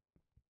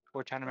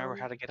 We're trying to remember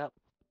how Um, to get up.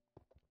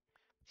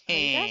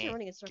 you guys are heh,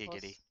 running in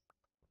giggity. circles.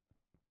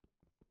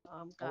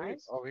 Are we?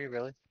 Guys. Are we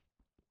really?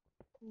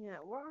 Yeah,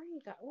 where are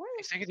you guys? Where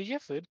Hey, the? Vicky, do you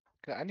have food?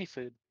 'Cause I need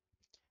food.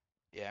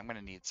 Yeah, I'm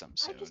gonna need some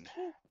I just soon.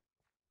 came.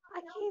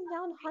 I came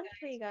down to hunt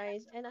for you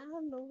guys, and I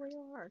don't know where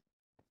you are.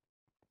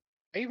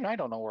 Even I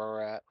don't know where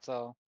we're at.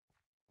 So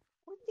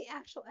What the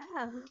actual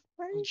F?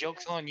 Where did you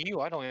joke's guys? on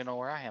you. I don't even know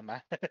where I am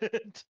at.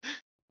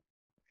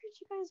 Where'd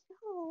you guys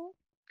go?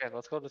 Okay,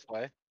 let's go this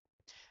way.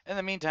 In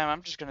the meantime,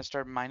 I'm just gonna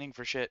start mining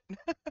for shit.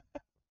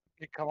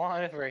 Hey, come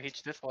on,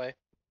 Rage, this way.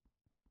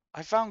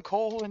 I found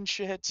coal and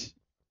shit.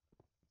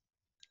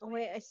 Oh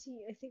wait, I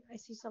see. I think I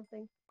see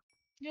something.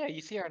 Yeah,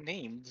 you see our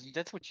names.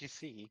 That's what you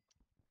see.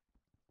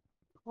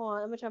 Hold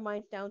on, I'm gonna try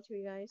mine down to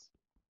you guys.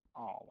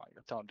 Oh my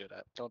god, don't do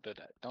that. Don't do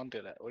that. Don't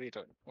do that. What are you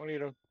doing? What are you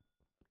doing?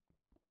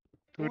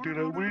 Don't What do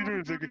that. What are you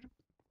doing, Vicky?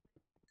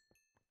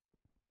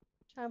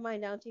 Try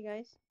mine down to you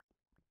guys.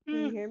 Can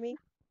you hear me?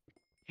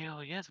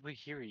 Hell yes, we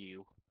hear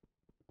you.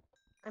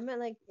 I meant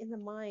like in the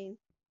mine.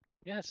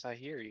 Yes, I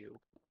hear you.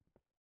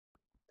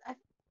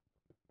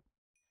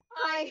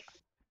 I.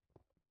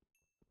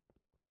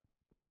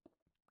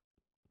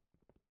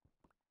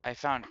 I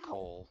found Ow.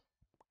 coal.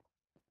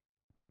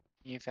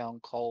 You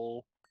found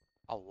coal.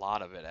 A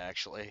lot of it,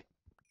 actually.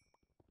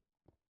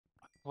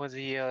 Was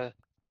he a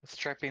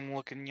strapping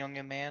looking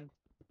young man?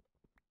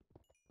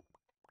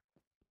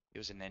 He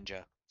was a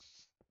ninja.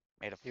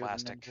 Made of He was a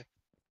plastic. ninja.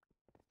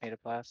 Made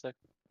of plastic.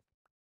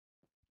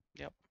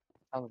 Yep.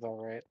 Sounds about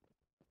right.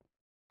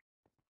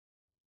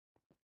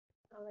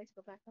 I'd like to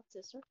go back up to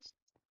the surface.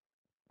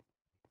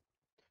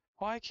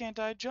 Why can't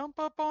I jump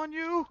up on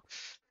you?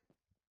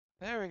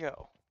 There we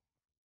go.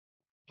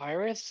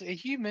 Pirates, a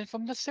human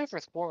from the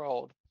surface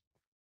world.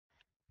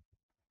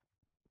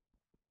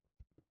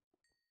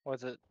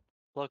 Was it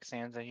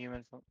Sands, a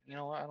human from? You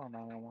know what? I don't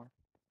know anymore.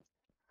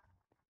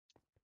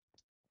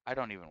 I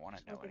don't even want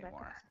to Just wanna know get back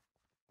up. anymore.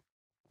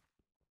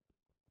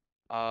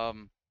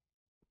 I'm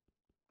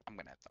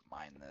gonna have to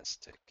mine this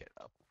to get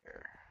up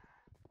here.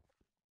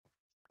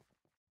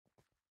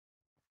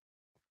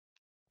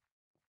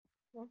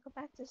 Welcome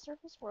back to the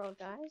surface world,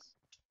 guys.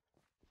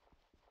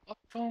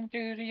 Welcome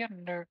to the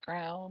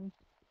underground.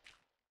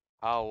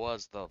 How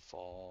was the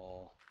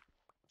fall?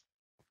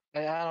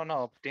 I don't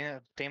know.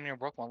 Damn near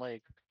broke my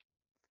leg.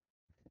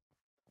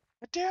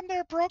 I damn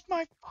near broke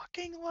my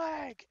fucking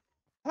leg.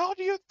 How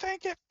do you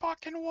think it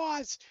fucking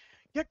was?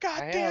 You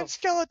I goddamn have.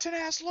 skeleton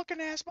ass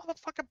looking ass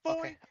motherfucking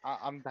Okay, boy.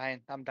 I'm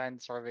dying. I'm dying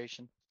of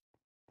starvation.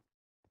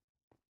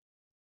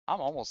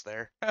 I'm almost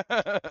there.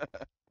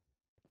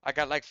 I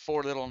got like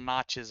 4 little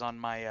notches on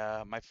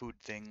my my food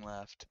thing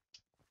left.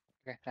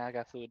 Okay, now I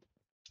got food.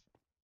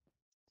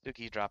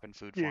 Suki's dropping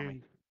food for me.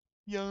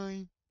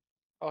 Yay.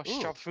 Oh, she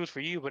Ooh, dropped food for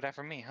you, but not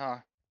for me,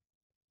 huh?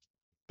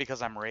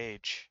 because I'm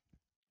rage.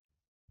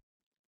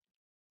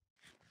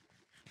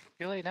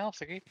 Too late now,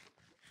 Siggy.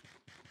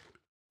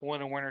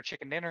 Winner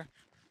chicken dinner.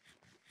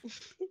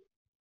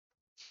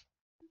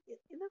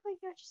 You look like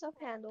you got yourself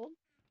handled.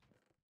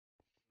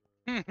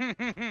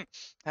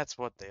 That's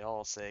what they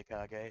all say,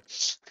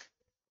 Kage.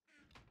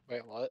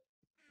 Wait, what?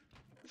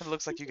 It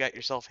looks like you got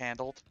yourself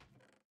handled.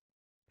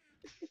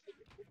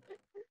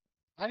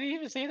 I didn't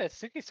even say that.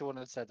 Suki's the one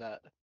that said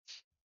that.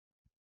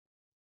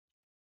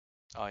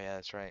 Oh yeah,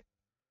 that's right.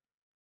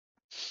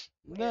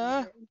 Wait a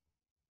Nah. minute.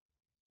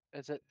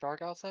 Is it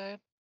dark outside?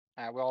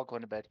 Alright, we're all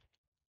going to bed.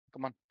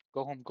 Come on,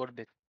 go home, go to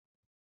bed.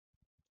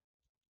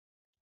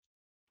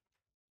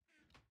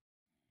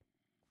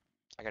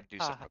 I gotta do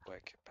Ah, something real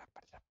quick.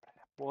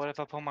 what if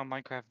I put my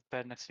Minecraft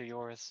bed next to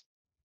yours?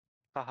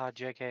 Haha,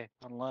 JK.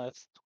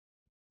 Unless.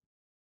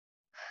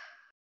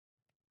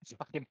 I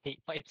fucking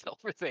hate myself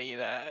for saying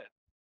that.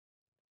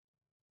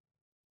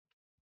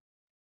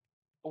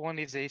 One of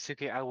these days,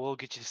 Suki, I will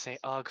get you to say,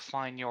 ugh,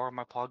 fine, you're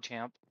my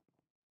PogChamp.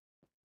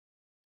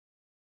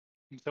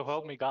 So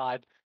help me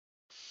God.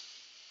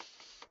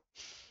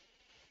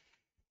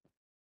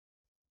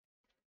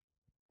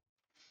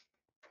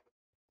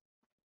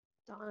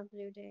 Dawn of a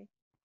new day.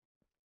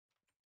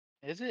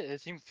 Is it?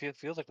 It seems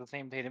feels like the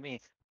same day to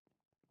me.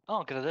 Oh,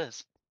 because it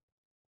is.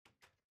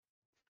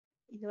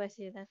 You know what I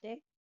see that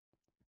day?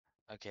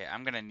 Okay,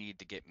 I'm gonna need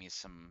to get me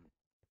some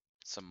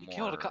You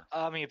killed more.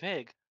 a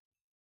pig.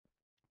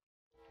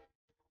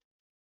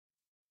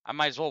 I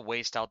might as well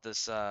waste out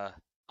this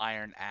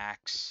iron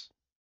axe.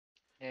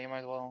 Yeah, you might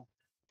as well.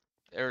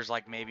 There's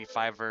like maybe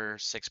 5 or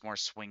 6 more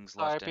swings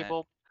Sorry, left in it.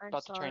 people. I'm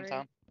About the train sorry.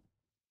 sound.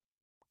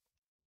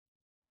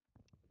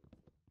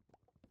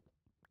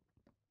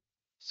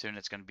 Soon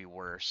it's gonna be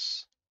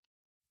worse.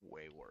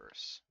 Way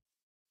worse.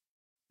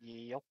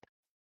 Yep.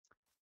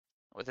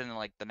 Within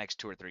like the next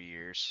 2 or 3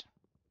 years.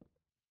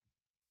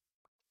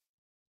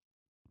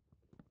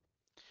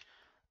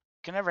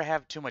 Can never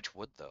have too much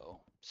wood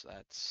though, so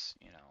that's,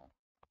 a I'm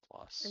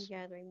plus.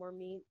 gathering more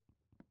meat.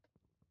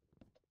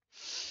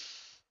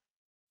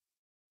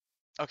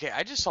 Okay,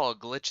 I just saw a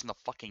glitch in the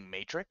fucking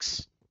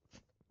Matrix.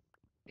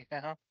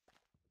 Yeah.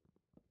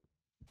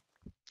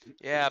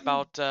 Yeah,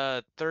 about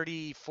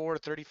 34,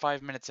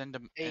 35 minutes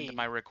into Hey,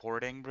 my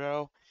recording,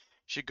 bro.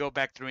 Should go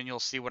back through and you'll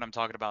see what I'm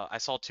talking about. I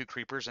saw 2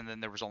 creepers and then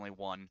there was only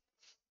 1.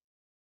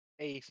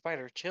 hey,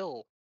 spider,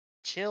 chill.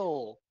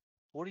 Chill.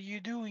 What are you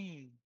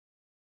doing?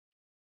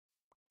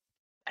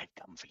 I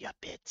come for your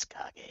bits,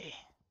 Kage.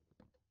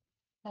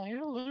 No,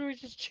 you're literally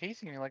just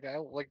chasing me like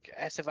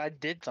as if I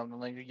did something.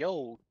 Like,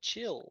 yo,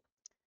 chill.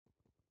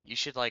 You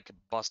should like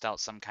bust out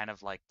some kind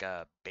of like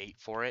bait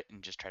for it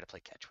and just try to play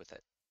catch with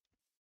it.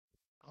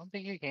 I don't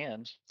think you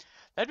can.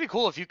 That'd be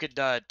cool if you could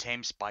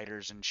tame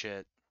spiders and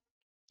shit,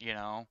 you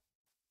know?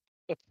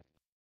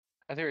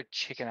 I threw a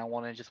chicken at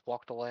one and just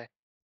walked away.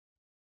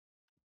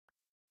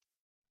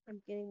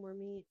 I'm getting more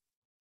meat.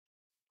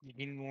 You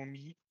getting more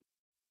meat?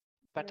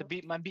 About to Yep.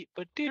 beat my beat,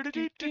 but do. Oh,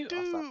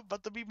 stop.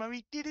 About to be my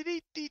meat. What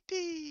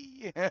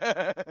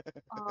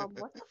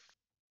the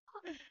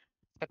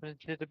Stepping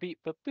into the beat,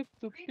 but boop,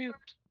 boop, boop.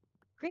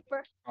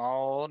 creeper?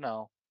 Oh,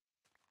 no.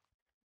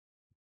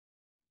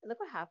 Look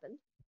what happened.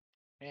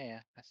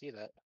 Yeah, I see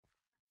that.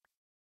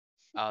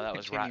 Oh, that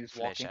was rotten Continues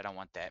fish. walking. I don't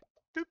want that.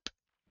 Boop.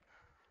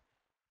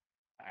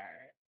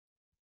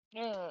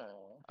 Alright.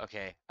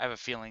 Okay, I have a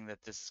feeling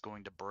that this is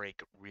going to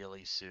break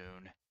really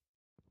soon.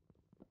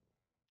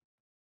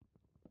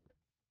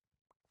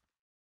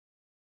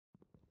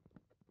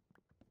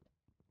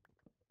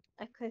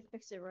 I could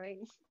fix it right.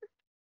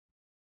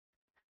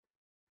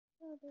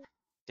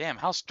 Damn,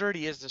 how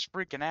sturdy is this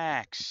freaking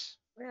axe?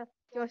 Yeah. Do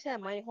you want to see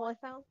that mining hole I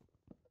found?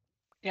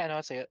 Yeah, no,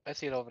 I see it. I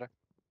see it over there.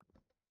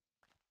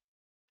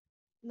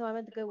 No, I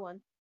meant the good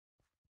one.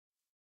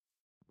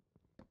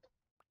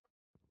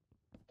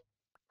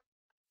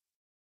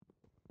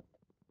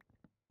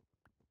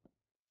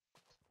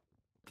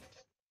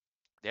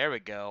 There we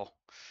go.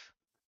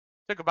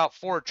 Took about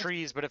 4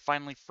 trees, but it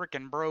finally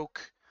freaking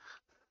broke.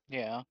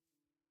 Yeah.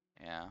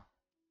 Yeah.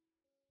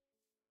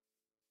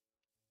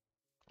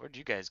 Where'd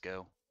you guys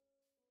go?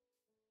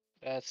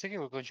 Siggy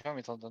was going to show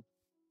me something.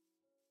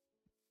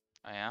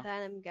 Oh, yeah?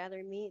 Then I'm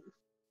gathering meat.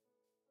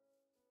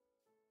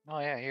 Oh,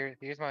 yeah,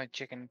 here's my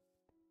chicken.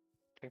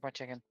 Take my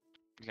chicken.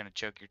 You gonna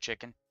choke your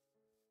chicken?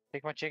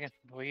 Take my chicken.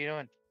 What are you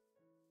doing?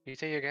 You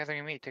say you're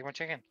gathering meat. Take my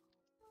chicken.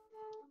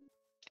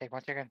 Take my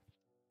chicken.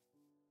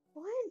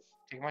 What?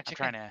 Take my I'm chicken.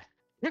 trying to...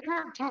 Take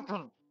my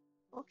chicken.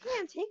 Okay,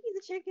 I'm taking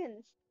the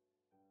chicken.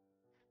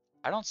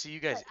 I don't see you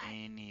guys But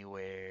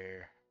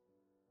anywhere.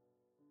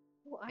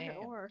 oh, iron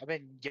Damn, ore. I've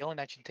been yelling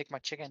at you to take my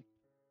chicken.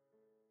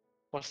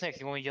 What's next?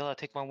 You want me to yell at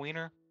take my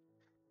wiener?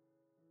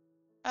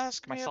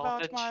 Ask My me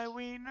about sausage? my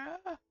wiener.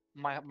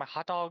 My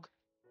hot dog?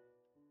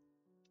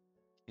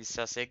 He's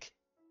sussig.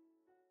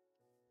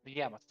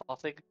 Yeah, my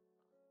sausage.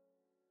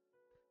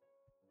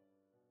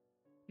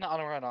 No, I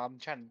don't know. I'm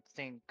trying to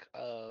think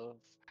of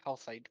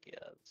house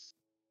ideas.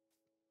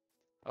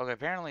 Okay,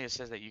 apparently it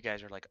says that you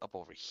guys are like up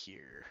over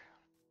here.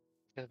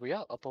 Cause we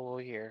are up over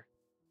here.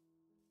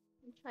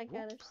 I'm trying to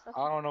gather stuff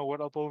I don't know what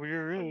up over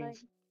here for is. night.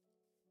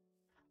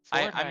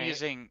 I'm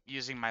Fortnite.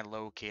 using my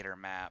locator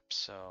map,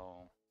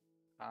 so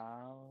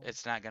Oh.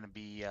 it's not gonna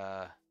be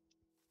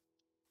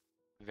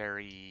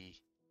very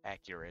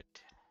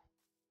accurate.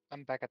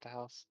 I'm back at the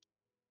house.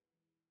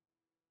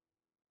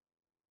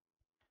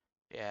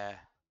 Yeah.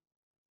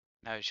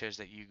 Now it shows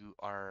that you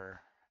are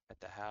at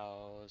the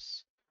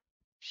house.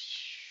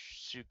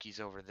 Suki's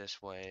over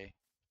this way.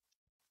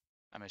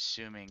 I'm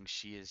assuming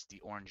she is the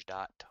orange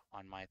dot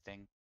on my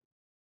thing.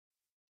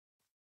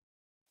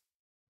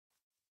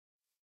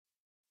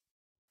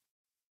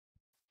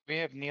 We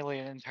have nearly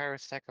an entire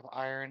stack of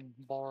iron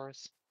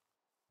bars.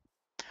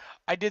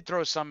 I did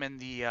throw some in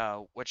the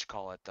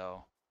whatchamacallit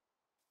though.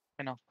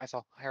 I know, I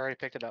saw. I already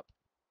picked it up.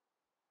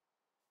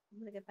 I'm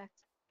gonna get back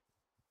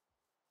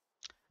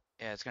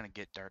to Yeah, it's gonna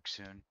get dark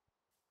soon.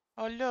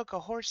 Oh look, a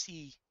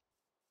horsey.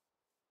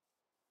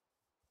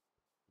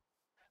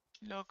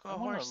 Look, I a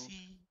wanna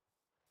horsey.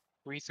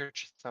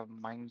 research some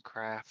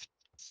Minecraft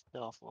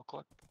stuff real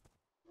quick.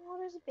 oh,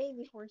 there's a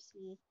baby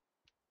horsey.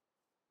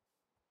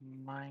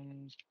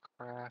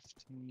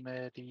 Minecraft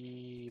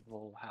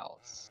medieval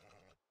house.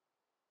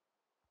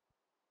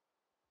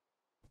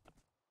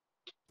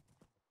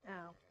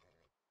 Ow.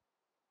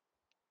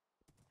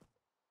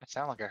 I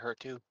sound like I hurt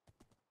too.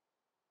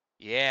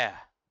 Yeah.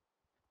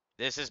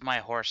 This is my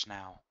horse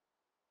now.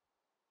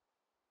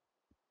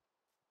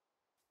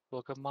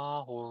 Look at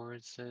my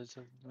horse, it's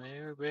a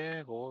very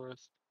big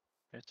horse.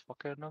 It's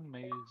fucking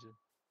amazing.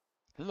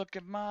 Look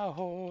at my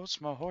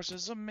horse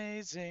is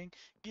amazing.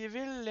 Give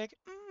it a lick,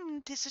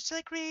 tastes just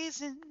like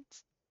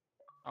raisins.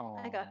 Oh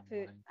I got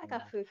food. my I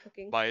got God. food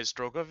cooking. By a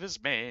stroke of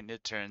his mane,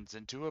 it turns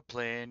into a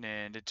plane,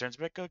 and it turns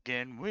back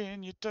again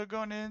when you tug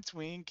on and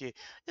swing it.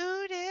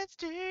 Ooh, that's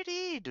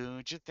dirty,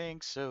 don't you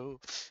think so?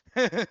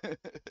 But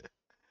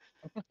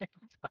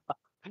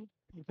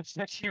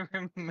yet you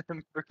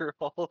remember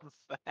all of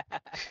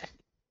that.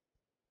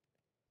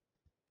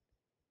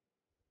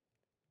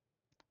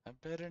 I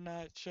better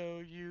not show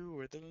you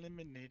where the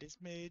lemonade is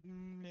made.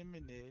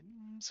 Lemonade,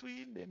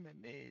 sweet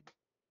lemonade.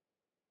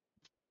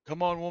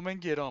 Come on, woman,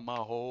 get on my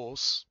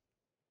horse.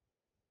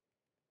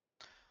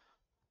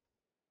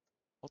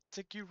 I'll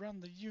take you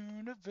around the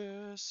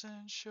universe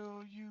and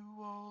show you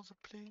all the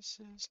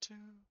places too.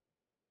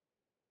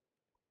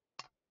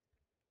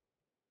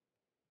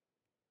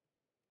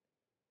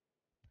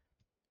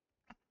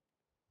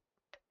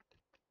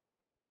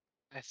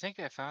 I think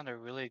I found a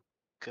really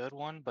good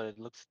one, but it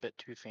looks a bit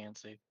too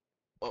fancy.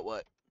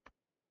 What?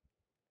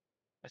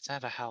 It's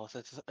not a house.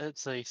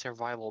 It's a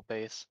survival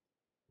base.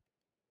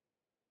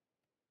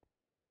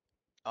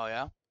 Oh,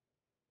 yeah?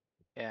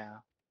 Yeah.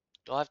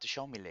 You'll have to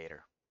show me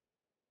later.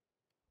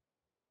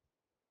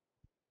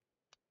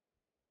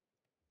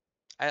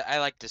 I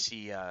like to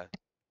see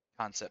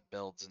concept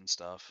builds and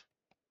stuff.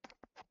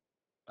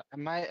 I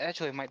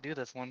might do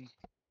this one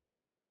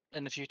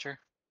in the future.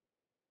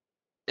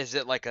 Is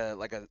it like a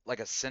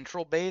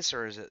central base,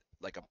 or is it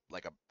like a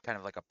kind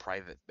of like a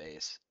private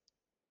base?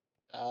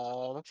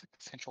 Looks like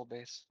a central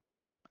base.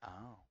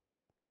 Oh.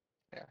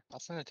 Yeah, I'll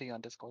send it to you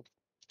on Discord.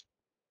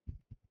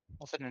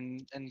 I'll send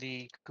it in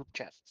the group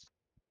chat.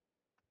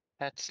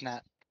 That's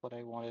not what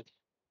I wanted.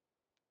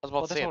 I was about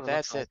Well, to that's say, if what it looks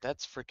that's like. it,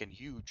 that's freaking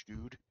huge,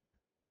 dude.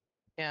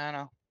 Yeah, I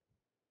know.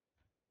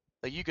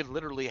 Like, you could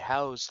literally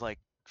house like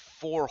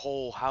 4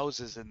 whole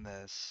houses in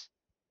this.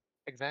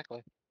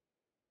 Exactly.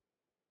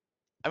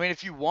 I mean,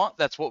 if you want,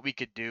 that's what we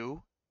could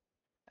do.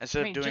 I Instead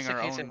of mean, doing just in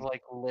our case if own,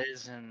 like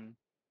Liz and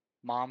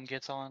Mom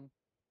gets on,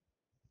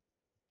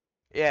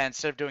 yeah,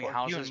 instead of doing or you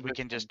houses, and we Liz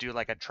can can. just do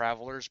like a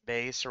traveler's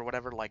base or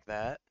whatever like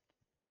that.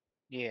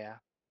 Yeah.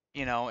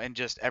 You know, and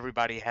just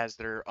everybody has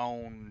their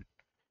own,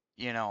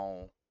 you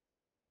know,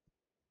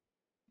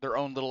 their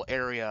own little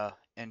area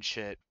and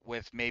shit,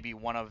 with maybe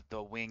one of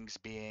the wings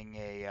being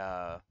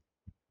a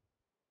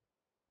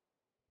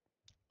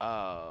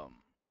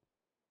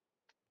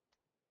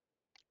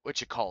what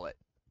you call it?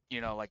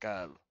 You know, like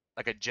a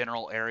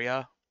general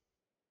area.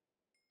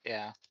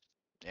 Yeah.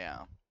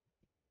 Yeah.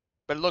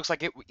 But it looks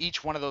like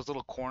each one of those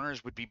little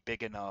corners would be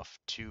big enough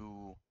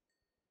to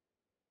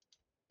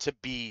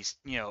be,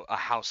 you know, a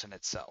house in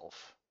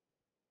itself.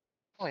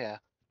 Oh yeah.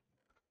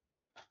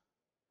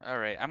 All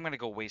right, I'm gonna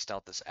go waste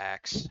out this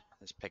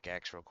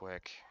pickaxe real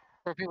quick.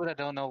 For people that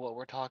don't know what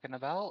we're talking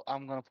about,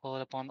 I'm gonna pull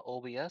it up on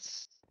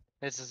OBS.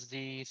 This is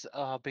the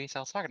base I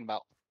was talking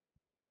about.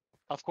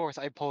 Of course,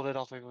 I pulled it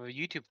off of a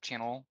YouTube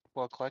channel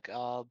real quick,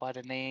 by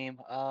the name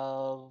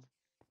of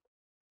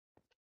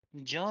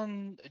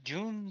June's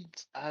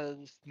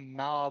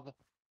Knob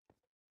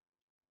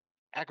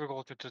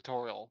Agriculture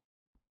Tutorial.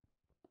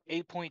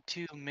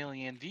 8.2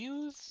 million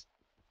views.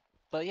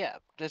 But yeah,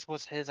 this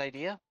was his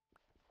idea.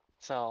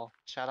 So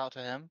shout out to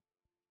him.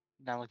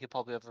 Not like he'll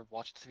probably ever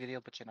watch this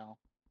video, but you know.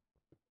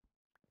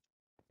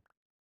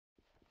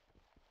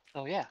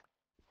 So yeah.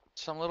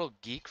 Some little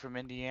geek from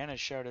Indiana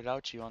shouted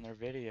out to you on their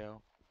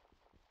video.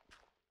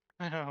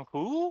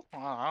 Who?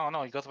 I don't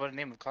know. He goes by the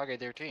name of Kage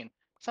 13.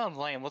 Sounds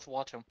lame. Let's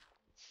watch him.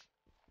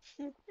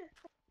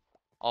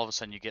 All of a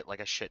sudden, you get like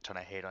a shit ton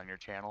of hate on your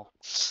channel.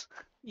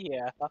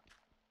 Yeah.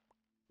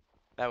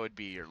 That would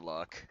be your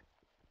luck.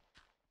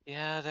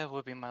 Yeah, that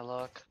would be my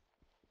luck.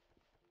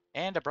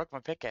 And I broke my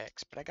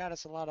pickaxe, but I got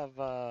us a lot of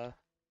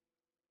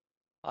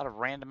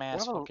random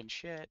ass Well, fucking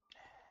shit.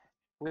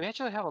 we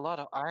actually have a lot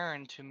of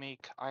iron to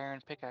make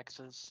iron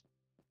pickaxes.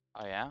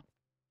 Oh yeah?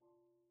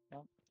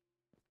 Yep.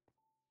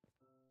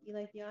 You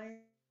like the iron?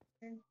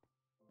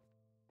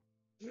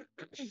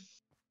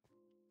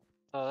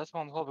 So that's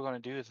what I'm probably gonna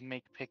do is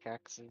make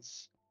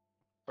pickaxes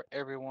for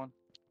everyone.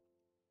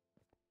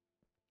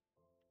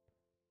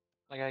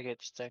 I gotta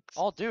get sticks.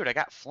 Oh dude, I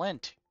got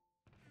flint.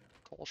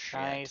 Cool shit.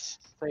 Nice.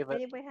 Save If it.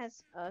 anybody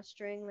has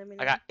string, let me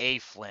know. I got a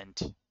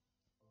flint.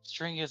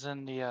 String is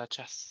in the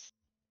chest.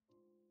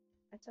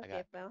 That's I okay got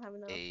if I don't have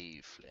enough.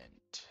 a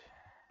flint.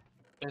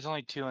 There's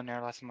only 2 in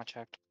there last time I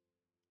checked.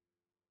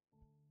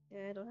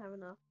 Yeah, I don't have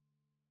enough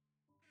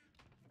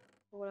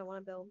for what I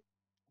want to build.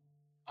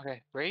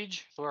 Okay,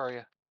 Rage, where are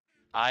you?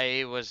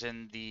 I was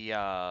in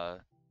the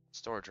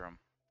storage room.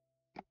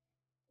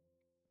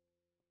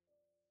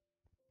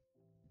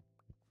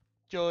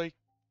 Joy.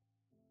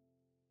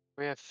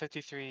 We have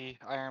 53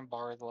 iron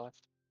bars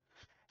left.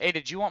 Hey,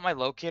 did you want my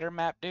locator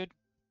map, dude?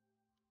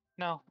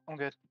 No, I'm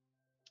good.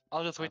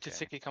 I'll just wait till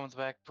Okay. Siki comes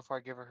back before I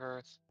give her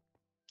hers.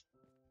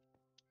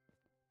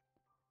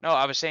 No,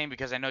 I was saying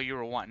because I know you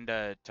were wanting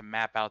to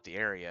map out the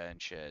area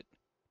and shit.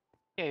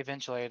 Yeah,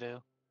 eventually I do.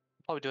 I'll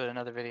probably do it in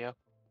another video.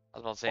 I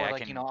was about to say Or I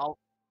like, you can know,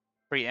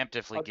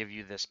 preemptively I'll give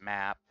you this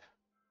map.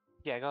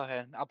 yeah, go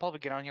ahead. I'll probably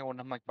get on here when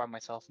I'm like by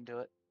myself and do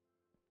it.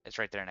 It's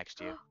right there next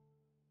to you.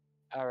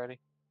 Alrighty.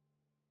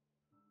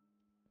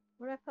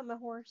 Where did I put my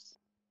horse?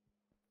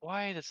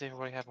 Why does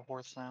everybody have a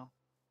horse now?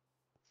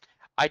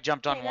 I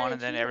jumped Hey, on I got one, an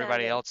and then achievement out of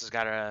everybody this. else has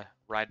got to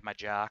ride my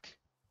jock.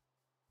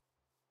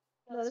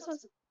 No, this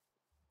one's.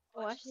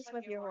 Oh, actually, this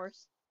might be your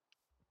horse.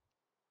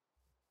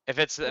 If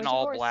it's an Where's your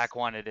all horse? black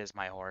one, it is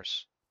my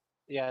horse.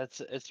 Yeah,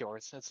 it's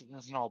yours. It's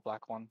an all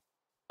black one.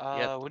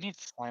 Yep. We need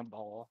slime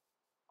ball.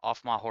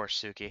 Off my horse,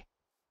 Suki.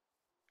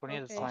 We need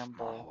a Okay. Off slime my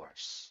ball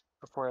horse.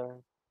 before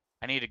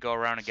I need to go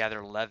around and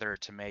gather leather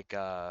to make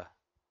a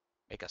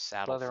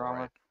saddle leather for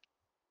armor. it.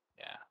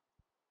 Yeah.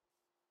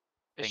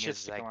 It Thing should is,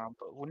 stick like, around,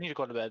 but we need to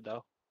go to bed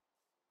though.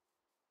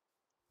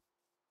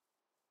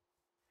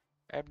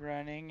 I'm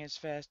running as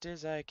fast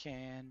as I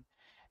can.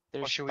 Or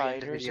There's should we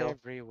end the spiders video?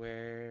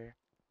 everywhere.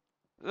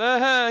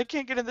 I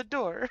can't get in the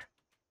door.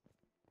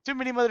 Too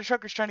many mother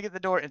truckers trying to get the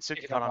door, and Suki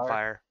She's caught on on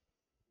fire. fire.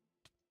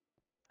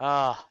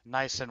 Ah,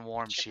 nice and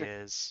warm She's she like-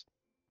 is.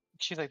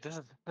 She's like, this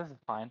is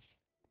fine.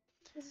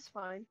 This is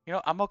fine. You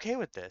know, I'm okay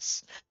with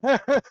this.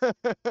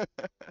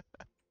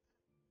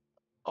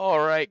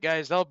 Alright,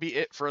 guys, that'll be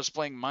it for us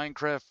playing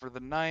Minecraft for the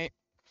night.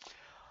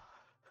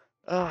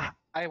 I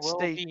will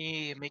Stay.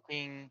 be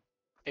making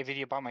a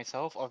video by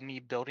myself of me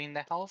building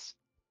the house.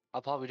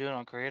 I'll probably do it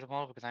on creative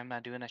mode because I'm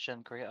not doing that shit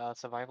in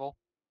survival.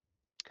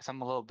 Because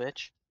I'm a little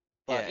bitch.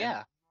 But Yeah, and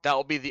yeah. that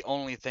will be the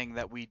only thing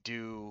that we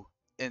do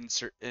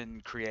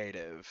in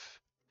creative.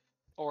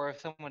 Or if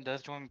someone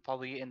does join,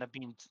 probably end up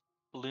being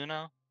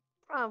Luna.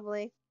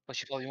 Probably. But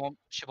she probably won't.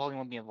 She probably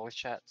won't be in voice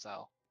chat.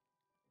 So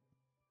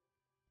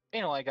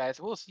anyway, guys,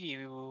 we'll see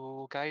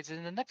you guys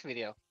in the next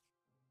video,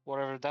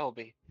 whatever that will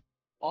be.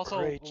 Also,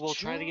 Great we'll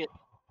try to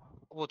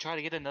job.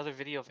 get another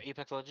video of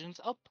Apex Legends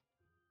up.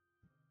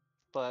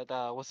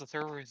 But with the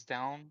servers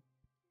down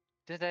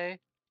today,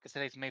 because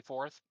today's May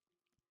 4th.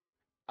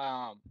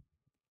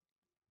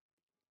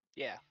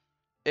 Yeah,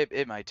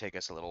 It might take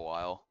us a little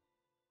while.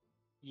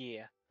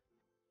 yeah.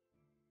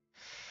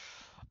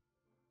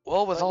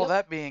 Well, with But all yep,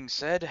 that being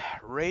said,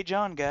 rage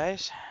on,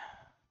 guys.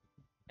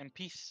 and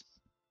peace.